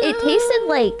eating it, it tasted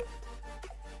like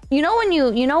you know when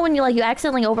you like you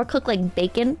accidentally overcook like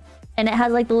bacon and it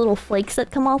has like the little flakes that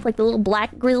come off, like the little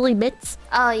black grizzly bits.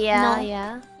 oh yeah, No.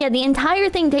 yeah. Yeah, the entire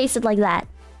thing tasted like that.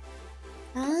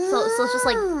 So it's just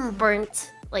like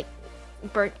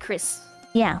burnt crisp.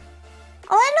 Yeah.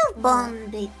 Oh, I love bun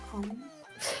bacon.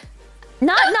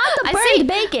 Not the I burned see-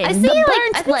 bacon. I see, the like,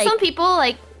 burnt I think some people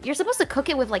like you're supposed to cook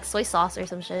it with like soy sauce or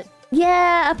some shit.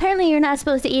 Yeah, apparently you're not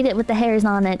supposed to eat it with the hairs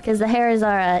on it because the hairs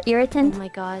are Oh irritant. my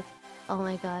god. Oh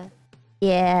my god.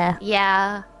 Yeah.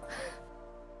 Yeah.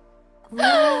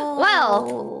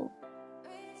 Well.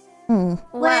 Hmm.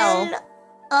 Well.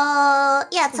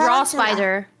 Yeah, Raw tarantula.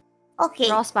 spider. Okay.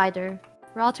 Raw spider.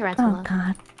 Raw Oh tarantula.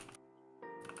 god.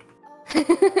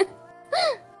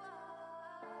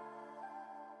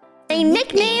 A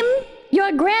nickname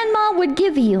your grandma would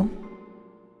give you.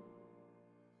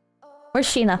 Where's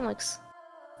Sheena? Looks.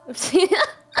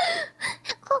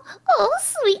 Oh,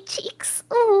 sweet cheeks.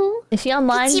 Oh. Is she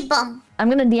online? Peachy bum. I'm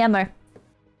gonna DM her.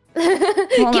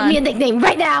 Hold Give on. me a nickname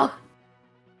right now.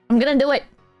 I'm gonna do it.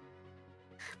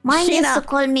 Mine used Sheena. to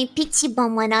call me Peachy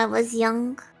bum when I was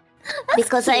young.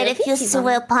 Because I cute, refused Peachy to bum.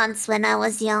 wear pants when I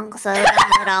was young, so I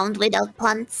ran around without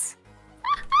pants.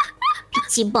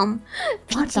 Peachy bum.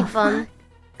 What Peachy the bum. fuck?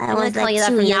 I I'm gonna was call like you that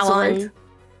 2 from years now old. on. I don't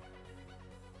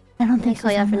I'm gonna think call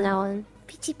she's you that from online. now on.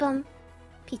 Peachy bum.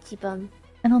 Peachy bum.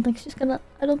 I don't think she's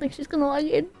gonna log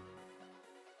in.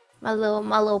 My little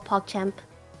PogChamp.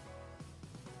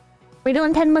 We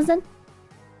doing 10 then?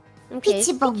 Okay,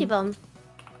 Peachy bum. Peachy bum.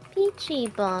 Peachy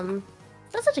bum.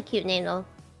 That's such a cute name though.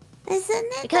 Isn't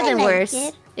it? It could have I been like worse.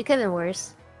 it. It could have been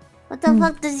worse. What the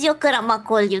fuck does Yokorama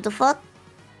call you? The fuck?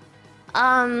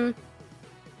 Sometimes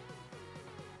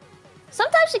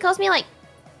she calls me like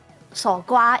小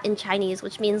瓜 in Chinese,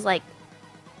 which means like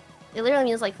it literally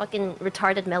means like fucking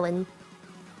retarded melon.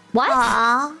 What?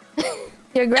 Aww.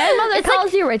 Your grandmother It's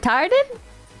calls you retarded?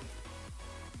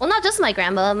 Well, not just my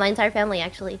grandma, my entire family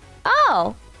actually.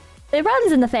 Oh. It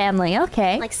runs in the family,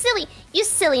 okay. Like silly, you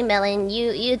silly melon,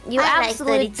 you I like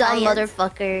absolute the dumb retired.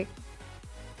 motherfucker.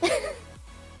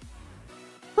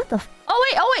 What the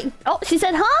oh wait! Oh, she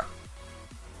said, huh?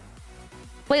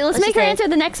 Wait, let's What'd make she her say? answer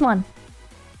the next one.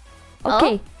 Oh?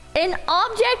 Okay. An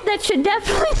object that should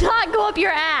definitely not go up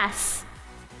your ass.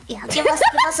 Yeah, give us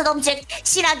an object.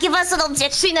 Shira, give us an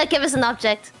object. Sheena, give us an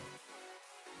object.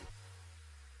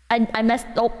 I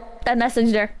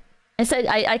messaged her. I said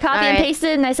I copy and Alright. pasted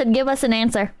and I said give us an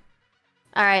answer.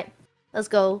 Alright, let's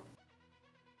go.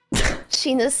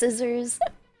 Sheena scissors.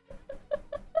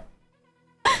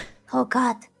 Oh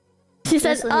god. She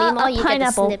said This with Mimo, a you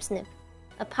pineapple. get the snip snip.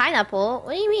 A pineapple?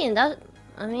 What do you mean?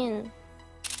 I mean...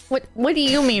 What do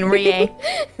you mean, Rie?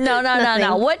 No.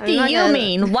 Nothing. What I'm do not you gonna-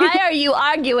 mean? Why are you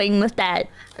arguing with that?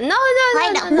 No.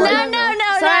 Pineapple. No.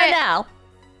 Sorry. I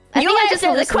You think I just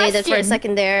answer the hallucinated for a question.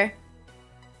 second there.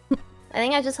 I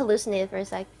think I just hallucinated for a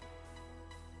sec.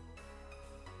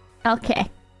 Okay.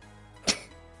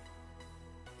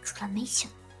 Exclamation.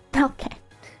 Okay.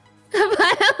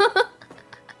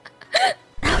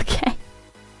 Okay.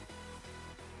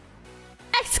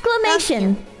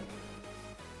 Exclamation.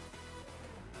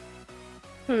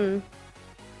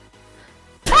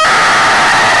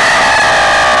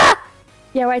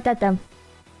 Yeah, write that down.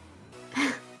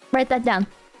 Write that down.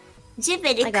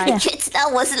 Jibbity I got it. crickets, that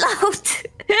was loud.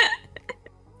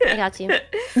 I got you.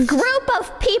 Group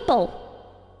of people.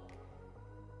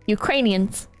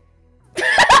 Ukrainians.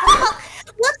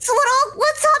 What's wrong?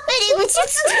 What's happening with you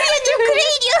today and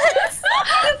Ukrainians?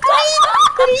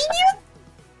 Ukrainians?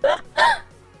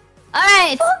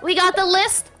 Alright, we got the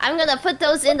list. I'm gonna put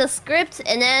those in the script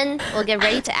and then we'll get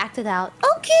ready to act it out.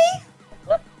 Okay.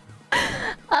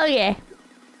 Oh yeah.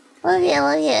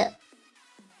 Okay.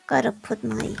 Gotta put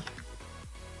my...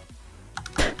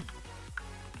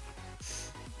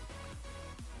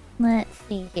 Let's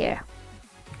see here.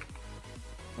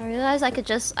 I realized I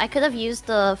could have used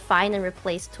the find and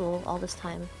replace tool all this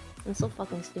time. I'm so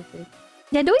fucking stupid.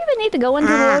 Yeah, do we even need to go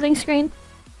into the loading screen?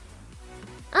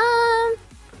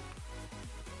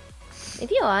 If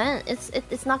you want,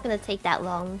 it's not gonna take that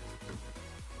long.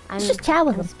 Let's just chat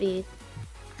with them. Speed.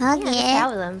 Yeah, just Okay. chat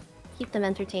with them. Keep them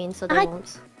entertained so they I-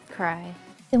 won't cry.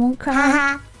 They won't cry.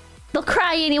 Haha. They'll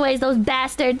cry anyways, those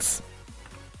bastards.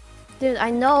 Dude, I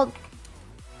know.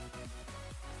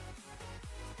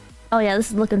 Oh yeah, this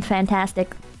is looking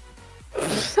fantastic.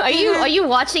 Are you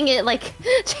watching it like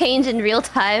change in real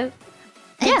time?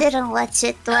 I didn't watch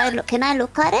it. Can I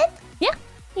look at it? Yeah.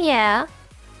 Yeah.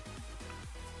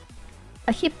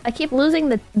 I keep losing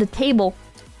the table.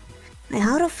 Wait,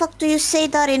 how the fuck do you say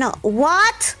that in a...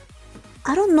 What?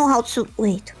 I don't know how to...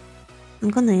 Wait. I'm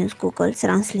gonna use Google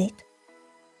Translate.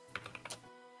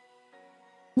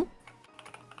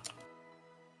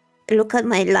 Look at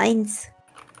my lines.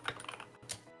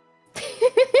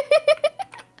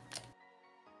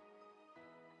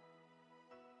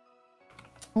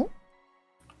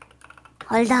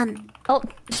 Hold on. Oh,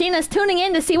 Sheena's tuning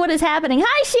in to see what is happening.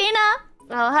 Hi, Sheena!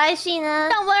 Oh, hi, Sheena.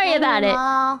 Don't worry about it.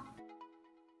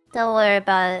 Don't worry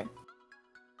about it.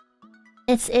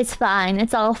 It's fine.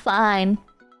 It's all fine.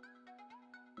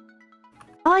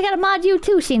 Oh, I gotta mod you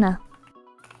too, Sheena.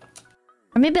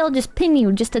 Or maybe I'll just pin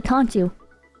you just to taunt you.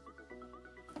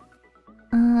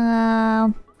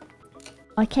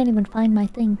 I can't even find my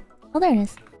thing. Oh, there it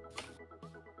is.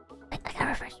 I gotta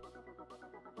refresh.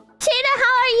 Sheena,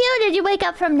 how are you? Did you wake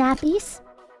up from nappies?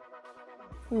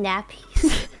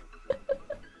 Nappies.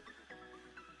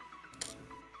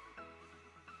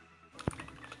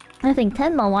 I think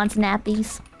Tenmo wants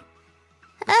nappies.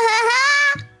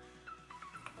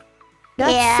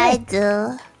 I sick.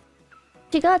 do.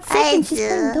 She got sick and she's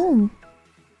playing Doom.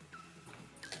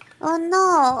 Oh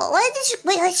no! Why did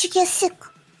you get sick?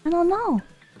 I don't know.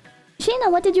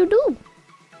 Sheena, what did you do?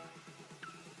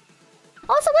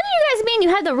 Also, what do you guys mean you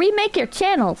had to remake your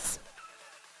channels?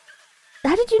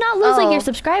 How did you not lose like your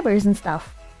subscribers and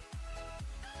stuff?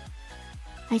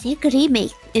 I think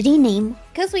rename.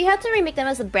 Because we had to remake them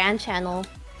as a brand channel.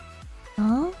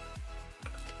 Huh?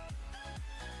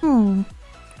 Hmm.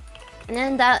 And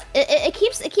then that it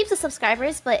keeps the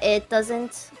subscribers, but it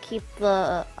doesn't keep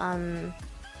the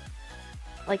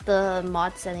like the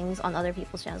mod settings on other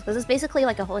people's channels because it's basically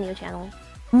like a whole new channel.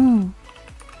 Hmm.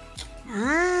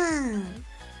 Ah.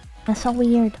 That's so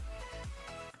weird.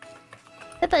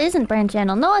 Pippa isn't brand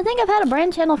channel. No, I think I've had a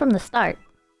brand channel from the start.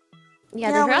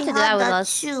 Yeah, they forgot to do that with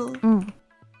us. Too. Hmm.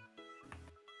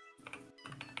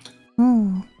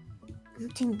 Hmm.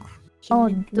 Oh,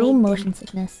 Doom motion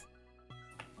sickness.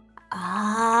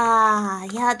 Ah,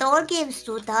 yeah, the old games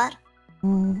do that.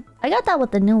 Hmm. I got that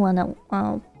with the new one.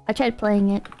 I tried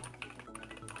playing it.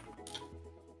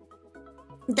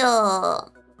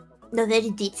 The very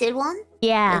detailed one?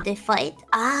 Yeah. Where they fight?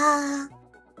 Ah.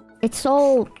 It's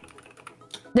so...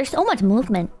 There's so much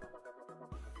movement.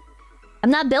 I'm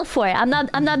not built for it. I'm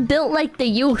not built like the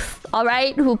youth,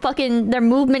 alright? Who fucking... They're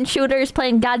movement shooters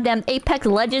playing goddamn Apex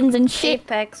Legends and shit.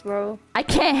 Apex, bro. I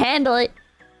can't handle it.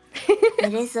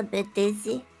 It is a bit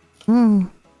dizzy. Hmm.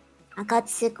 I got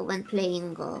sick when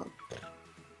playing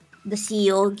the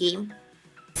CEO game.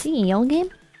 CEO game?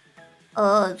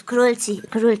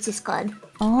 Cruelty Squad.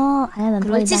 Oh, I haven't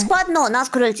played Cruelty that. Squad? No,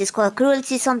 not Cruelty Squad.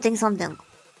 Cruelty something.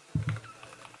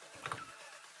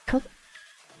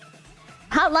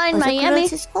 Hotline Was it Miami?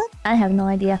 Cruelty Squad? I have no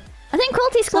idea. I think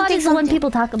Cruelty Squad is the one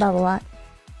people talk about a lot.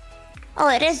 Oh,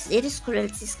 it is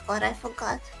Cruelty Squad. I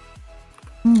forgot.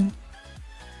 Hmm.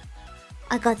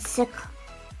 I got sick.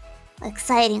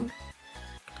 Exciting.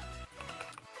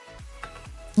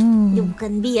 Hmm. You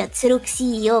can be a Tsuruk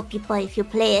CEO, Pippa, if you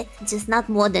play it. Just not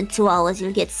more than 2 hours,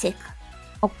 you'll get sick.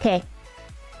 Okay.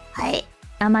 Hi.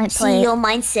 I might play CEO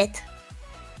mindset.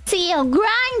 CEO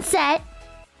grind set!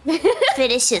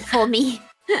 Finish it for me.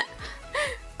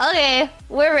 Okay,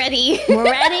 we're ready. We're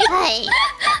ready? Hi.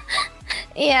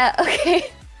 Yeah,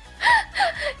 okay.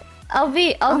 I'll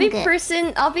be Okay.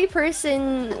 person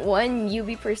 1, you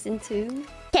be person 2.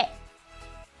 Okay.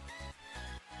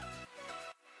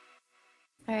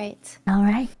 Alright,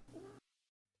 Alright.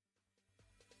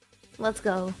 let's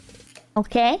go.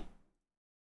 Okay.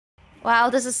 Wow,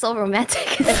 this is so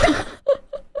romantic.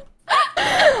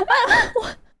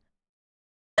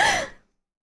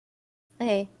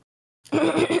 Okay.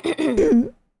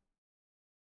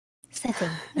 Setting.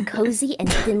 A cozy and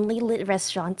dimly lit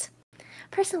restaurant.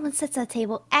 Person 1 sits at a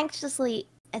table, anxiously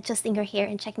adjusting her hair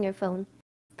and checking her phone.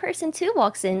 Person 2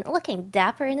 walks in, looking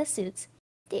dapper in a suit.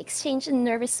 They exchange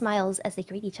nervous smiles as they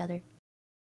greet each other.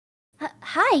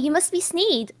 Hi, you must be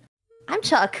Sneed. I'm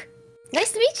Chuck.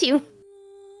 Nice to meet you.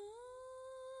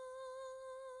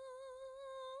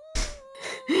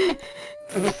 Hey,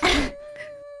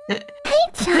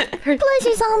 Chuck.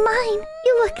 Pleasure's all mine.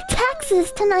 You look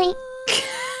Texas tonight.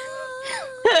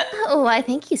 Oh, I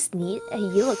thank you, Sneed.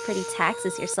 You look pretty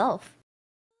Texas yourself.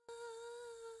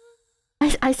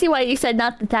 I see why you said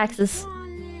not the taxes.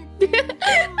 No,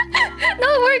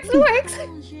 it works.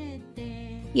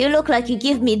 You look like you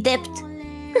give me debt.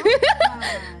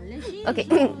 Okay,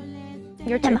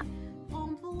 your turn.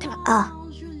 Ah.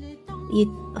 With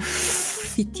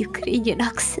Ukrainian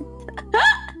accent.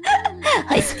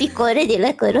 I speak already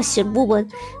like a Russian woman.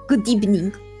 Good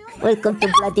evening. Welcome to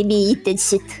Vladimir Eat and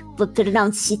Shit, but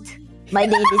pronounce shit. My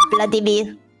name is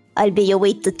Vladimir. I'll be your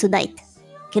waiter tonight.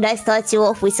 Can I start you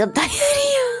off with some diarrhea?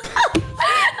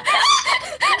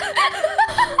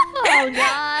 Oh,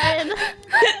 God.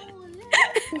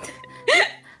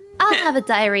 I'll have a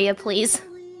diarrhea, please.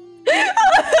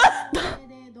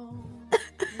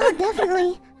 Oh,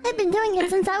 definitely. I've been doing it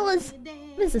since I was...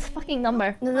 What is this fucking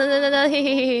number? No.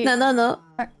 No.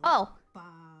 Oh.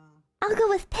 I'll go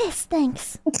with piss,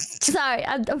 thanks. Sorry,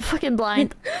 I'm fucking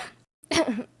blind.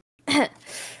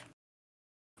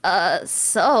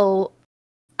 So...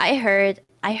 I heard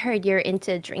you're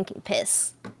into drinking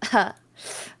piss. Oh,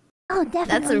 definitely.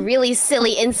 That's a really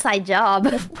silly inside job.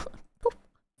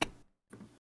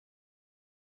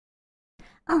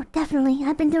 Oh, definitely.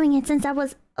 I've been doing it since I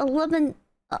was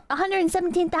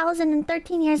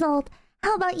 117,013 years old.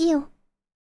 How about you?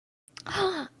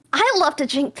 I love to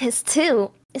drink piss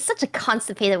too. It's such a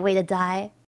constipated way to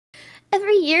die.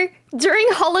 Every year, during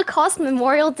Holocaust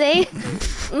Memorial Day,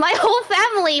 my whole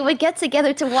family would get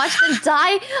together to watch them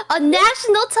die on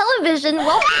national television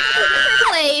while Pippa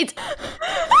played.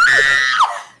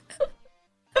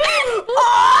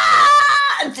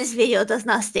 This video does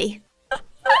not stay.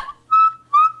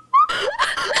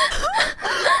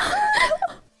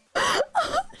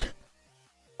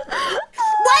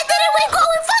 Why didn't we go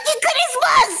with fucking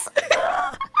Christmas?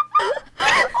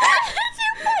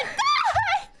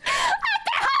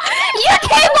 You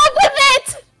came up with it!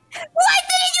 Why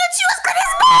didn't you choose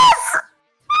Christmas?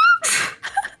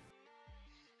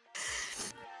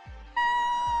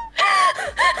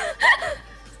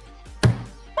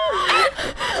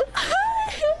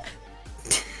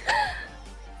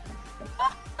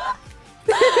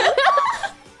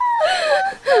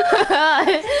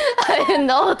 I didn't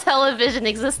know television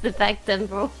existed back then,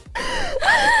 bro.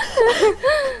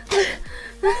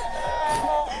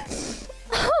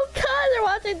 Oh god, they're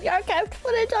watching the archived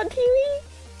footage on TV.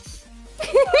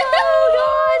 Oh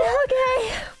god,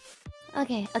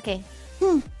 okay. Okay.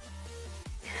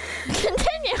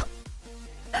 Continue.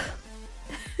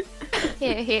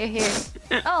 Here.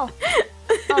 Oh,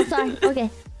 sorry. Okay.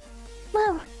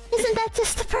 Well, isn't that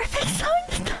just the perfect song?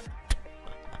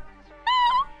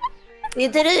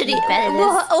 Literally.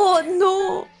 Repetitive. Oh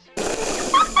no.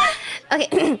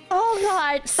 Okay. Oh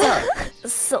god. So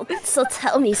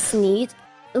tell me, Sneed,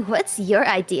 what's your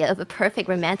idea of a perfect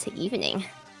romantic evening?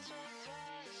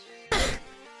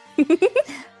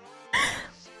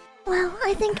 Well,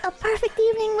 I think a perfect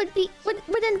evening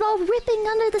would involve ripping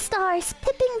under the stars,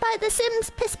 pipping by the Sims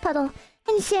piss puddle,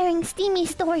 and sharing steamy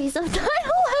stories of time.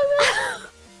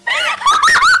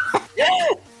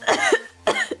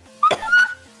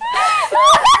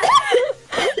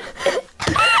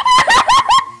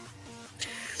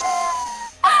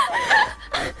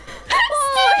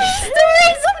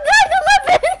 Stories of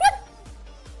 9/11.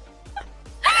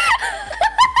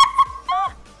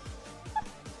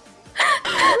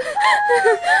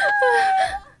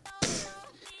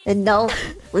 And now,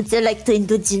 would you like to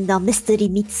indulge in a mystery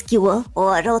meat skewer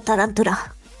or a raw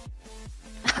tarantula?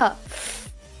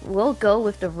 We'll go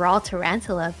with the raw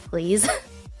tarantula, please.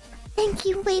 Thank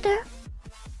you, waiter.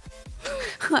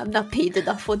 I'm not paid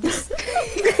enough for this.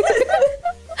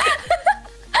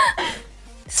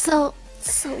 So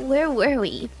where were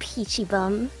we, Peachy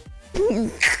Bum?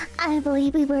 I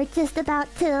believe we were just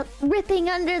about to ripping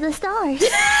under the stars.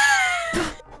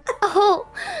 Oh!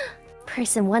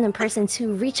 Person 1 and person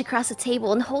 2 reach across the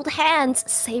table and hold hands,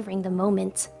 savoring the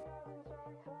moment.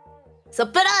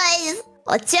 Surprise!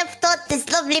 Our chef thought these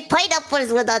lovely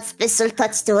pineapples would add special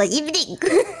touch to our evening.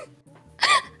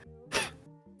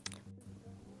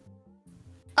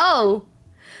 Oh!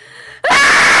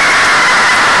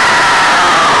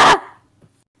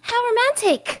 How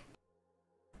romantic!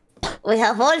 We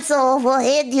have also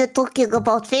overheard you talking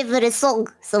about favorite song,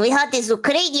 so we had these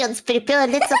Ukrainians prepare a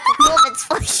little performance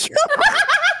for you.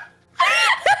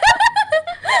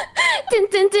 Dun,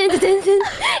 dun, dun, dun, dun, dun.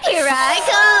 Here I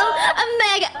come, a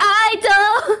mega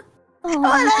idol! Oh,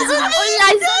 that's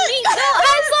Eyes on me! No,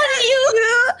 eyes on you!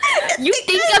 You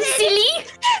think I'm silly?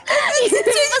 I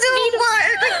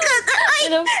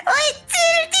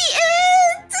till the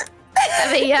end. I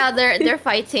mean, yeah, they're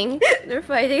fighting. They're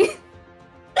fighting.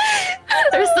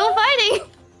 They're still fighting.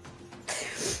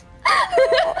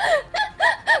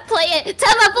 Play it,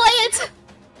 Tama, play it.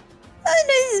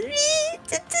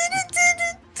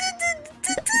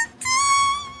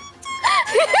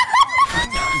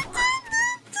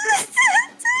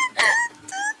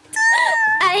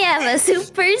 I am a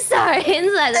superstar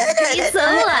inside the streets of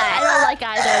life. I don't like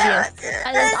either of you.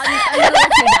 I'm gonna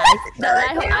let you guys. No.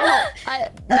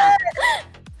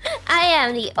 I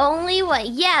am the only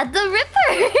one. Yeah, the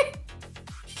Ripper.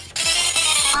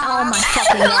 Oh my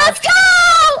fucking god. Let's go!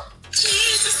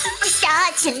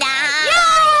 Start tonight.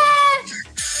 Yeah!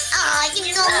 Oh,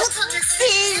 you know what this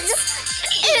is?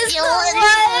 It's the one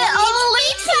only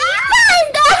Pippa in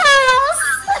the house!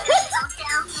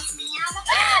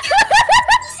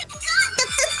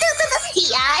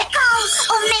 Here I come,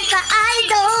 Omega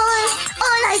Idol.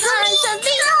 All eyes on me,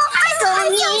 eyes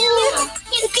on you.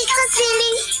 You think I'm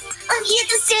silly? I'm here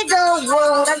to save the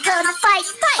world. I'm gonna fight.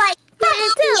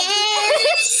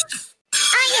 Yes.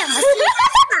 I am a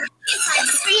superstar.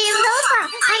 Dream over.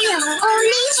 I am the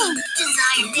only one.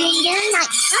 Day and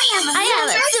night. I am a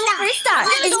superstar.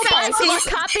 It's so funny. So these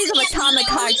copies of Atomic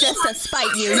Heart just to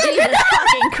spite you. Jesus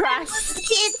fucking Christ.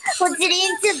 Kid who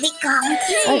dream to become a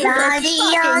Jesus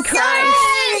radio fucking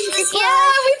Christ.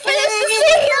 Yeah, we finished the scene!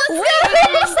 Let's go!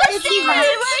 Finish the scene!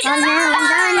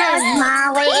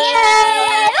 my way.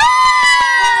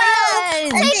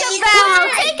 Take a bow!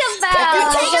 Take a bow!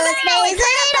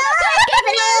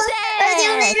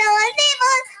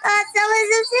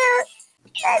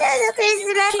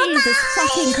 Jesus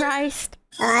fucking Christ.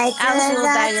 I Absolute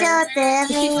banger.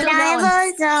 She's still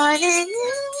going.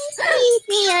 Keep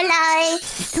me alive.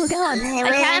 Still going.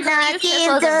 I can't believe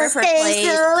Pippa the Ripper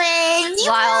played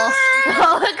while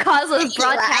Holocaust was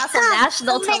broadcast on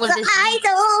national television.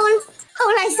 Idol.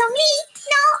 All eyes on me,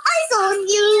 no eyes on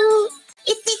you.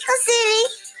 It's because silly.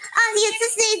 I'm here to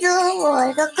say the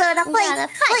world. I'm gonna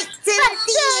fight to the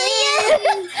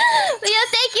end. Yeah,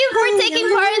 thank you for taking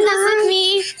part in this with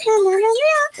me.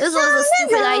 This was a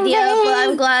stupid idea, but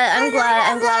I'm glad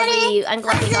we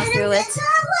got through it.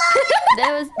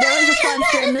 There was a fun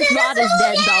stream. This mod is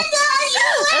dead though.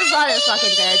 This mod is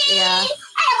fucking dead, yeah.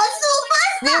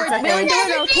 We were doing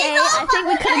okay. I think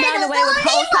we could have gotten away with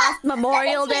Holocaust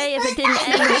Memorial Day if it didn't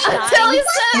end with dying. Until you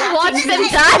said watch them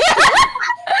die.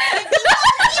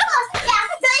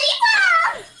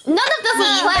 None of this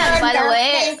was planned, by the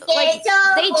way. Like,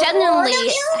 they genuinely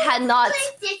had not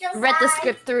read the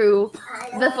script through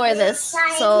before this,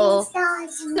 so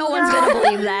no one's gonna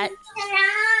believe that.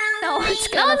 No one's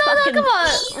gonna fucking... come on.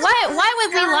 Why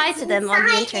would we lie to them on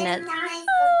the internet?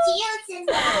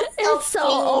 It's so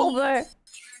over.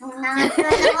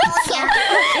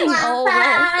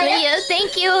 Yeah,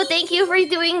 thank you for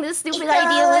doing this stupid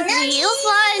idea with me. It was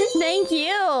fun. Thank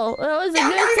you. It was a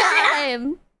good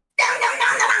time.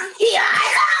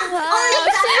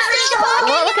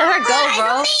 Well, look at her go,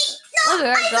 bro. Look at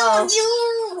her go.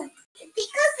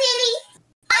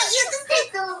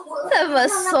 That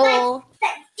soul.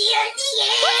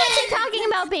 Wasn't she talking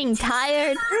about being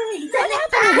tired? What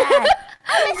happened to that? I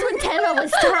miss when Temma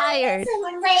was tired.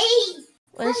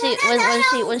 When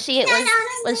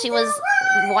she was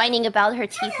whining about her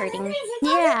teeth hurting.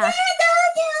 Yeah. What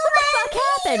the fuck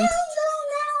happened?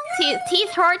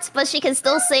 Teeth hurts, but she can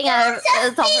still sing at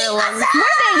the top of her lungs.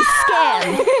 We're being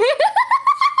scammed.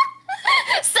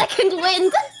 Second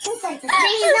wind.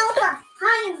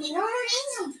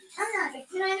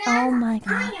 Oh my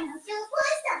god.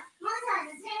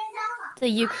 The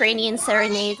Ukrainian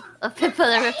serenade of Pippa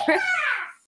the Ripper.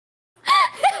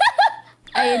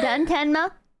 Are you done,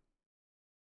 Tenma?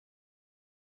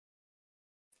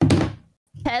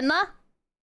 Tenma?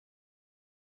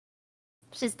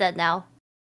 She's dead now.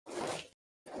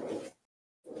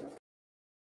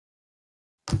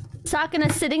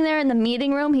 Sakana's sitting there in the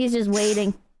meeting room. He's just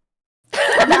waiting.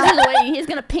 He's just waiting. He's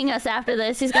gonna ping us after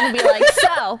this. He's gonna be like,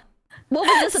 so, what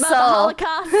was this about the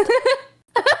Holocaust?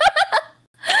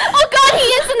 Oh god, he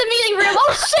is in the meeting room!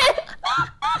 Oh shit!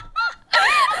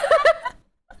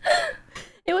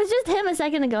 It was just him a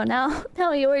second ago. Now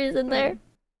yours in there.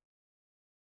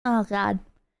 Oh god.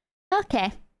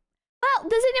 Okay. Well,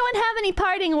 does anyone have any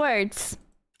parting words?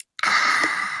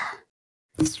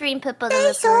 Stream Pippa the They're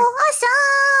Ripper. so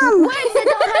awesome! Words that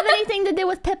don't have anything to do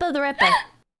with Pippa the Ripper.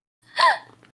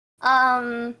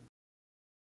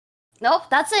 Nope,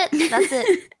 that's it. That's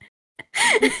it.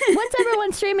 When's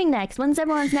everyone streaming next? When's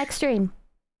everyone's next stream?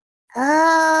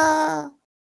 Mahjong.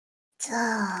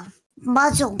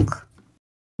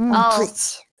 Oh.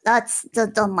 Twitch. That's the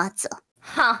matzo.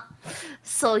 Huh.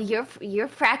 So you're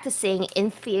practicing in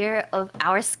fear of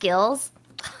our skills?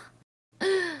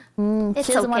 It's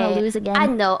she doesn't want to okay. lose again.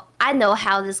 I know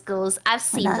how this goes. I've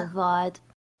seen the VOD.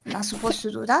 Not supposed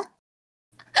to do that?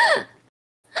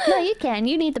 No, you can.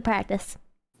 You need the practice.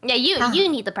 Yeah, you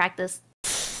need the practice.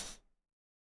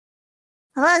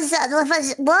 What's that?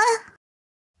 What?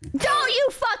 Don't you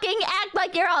fucking act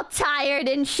like you're all tired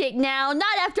and shit now.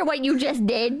 Not after what you just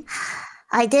did.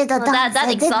 I did a dance. that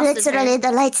I did exhausted literally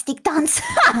the light stick dance.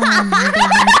 Oh my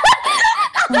god.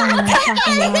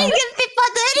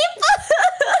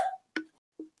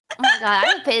 Oh my god,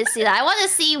 I'm pissed to see that. I want to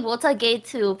see Wota Gate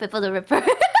 2, Pippa the Ripper.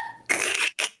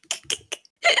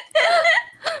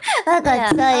 I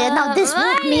got tired. Now this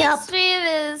woke me up. My stream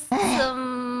is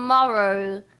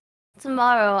tomorrow.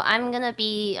 Tomorrow, I'm gonna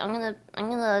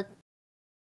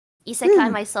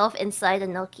isekai myself inside a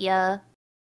Nokia.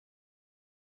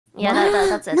 Yeah,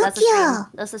 that's it. That's the stream.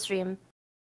 That's the stream.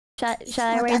 Should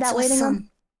I raid that waiting room?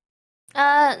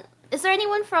 Is there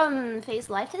anyone from Phase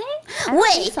Live today?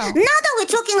 Wait, now that we're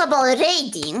talking about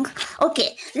raiding,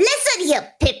 okay, listen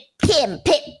here,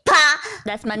 Pippa.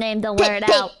 That's my name, don't wear it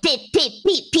out. P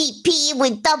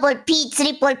with double P,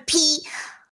 triple P.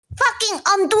 Fucking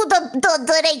undo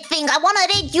the raid thing. I wanna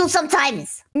raid you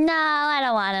sometimes. No, I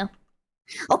don't wanna.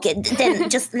 Okay, then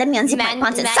just let me unzip my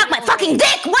pants and suck my fucking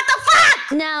dick! What the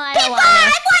fuck? No, I don't Pippa, wanna.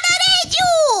 I wanna raid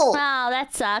you! Oh,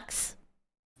 that sucks.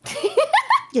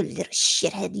 You little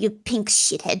shithead, you pink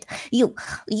shithead. You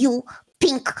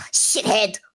pink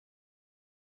shithead.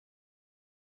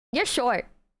 You're short.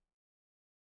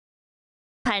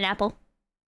 Pineapple.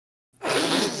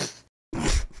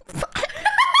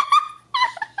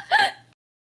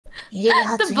 You really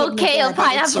have The to hit me bouquet there, of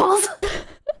didn't you? pineapples.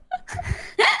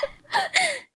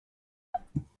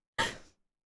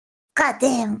 God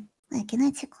damn. Can I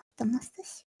take off the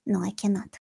mustache? No, I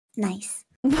cannot. Nice.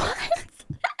 What?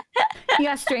 You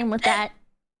gotta stream with that.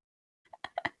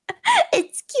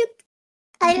 It's cute.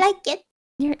 I like it.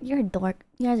 You're a dork.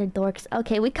 You guys are dorks.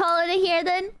 Okay, we call it a here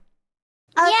then.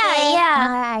 Okay. Yeah.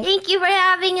 Alright. Thank you for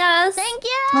having us. Thank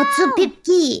you. Otsu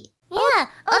Pipki. Yeah.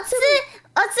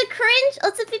 Otsu cringe.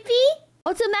 Otsu pipi.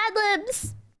 Otsu Mad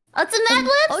Libs. Otsu Mad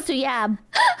Libs. Otsu Yab.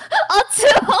 Otsu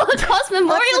Holocaust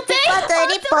Memorial Day. Otsu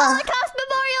Otsu Holocaust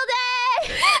Memorial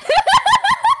Day.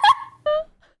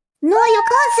 No, you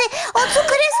can't say Otsu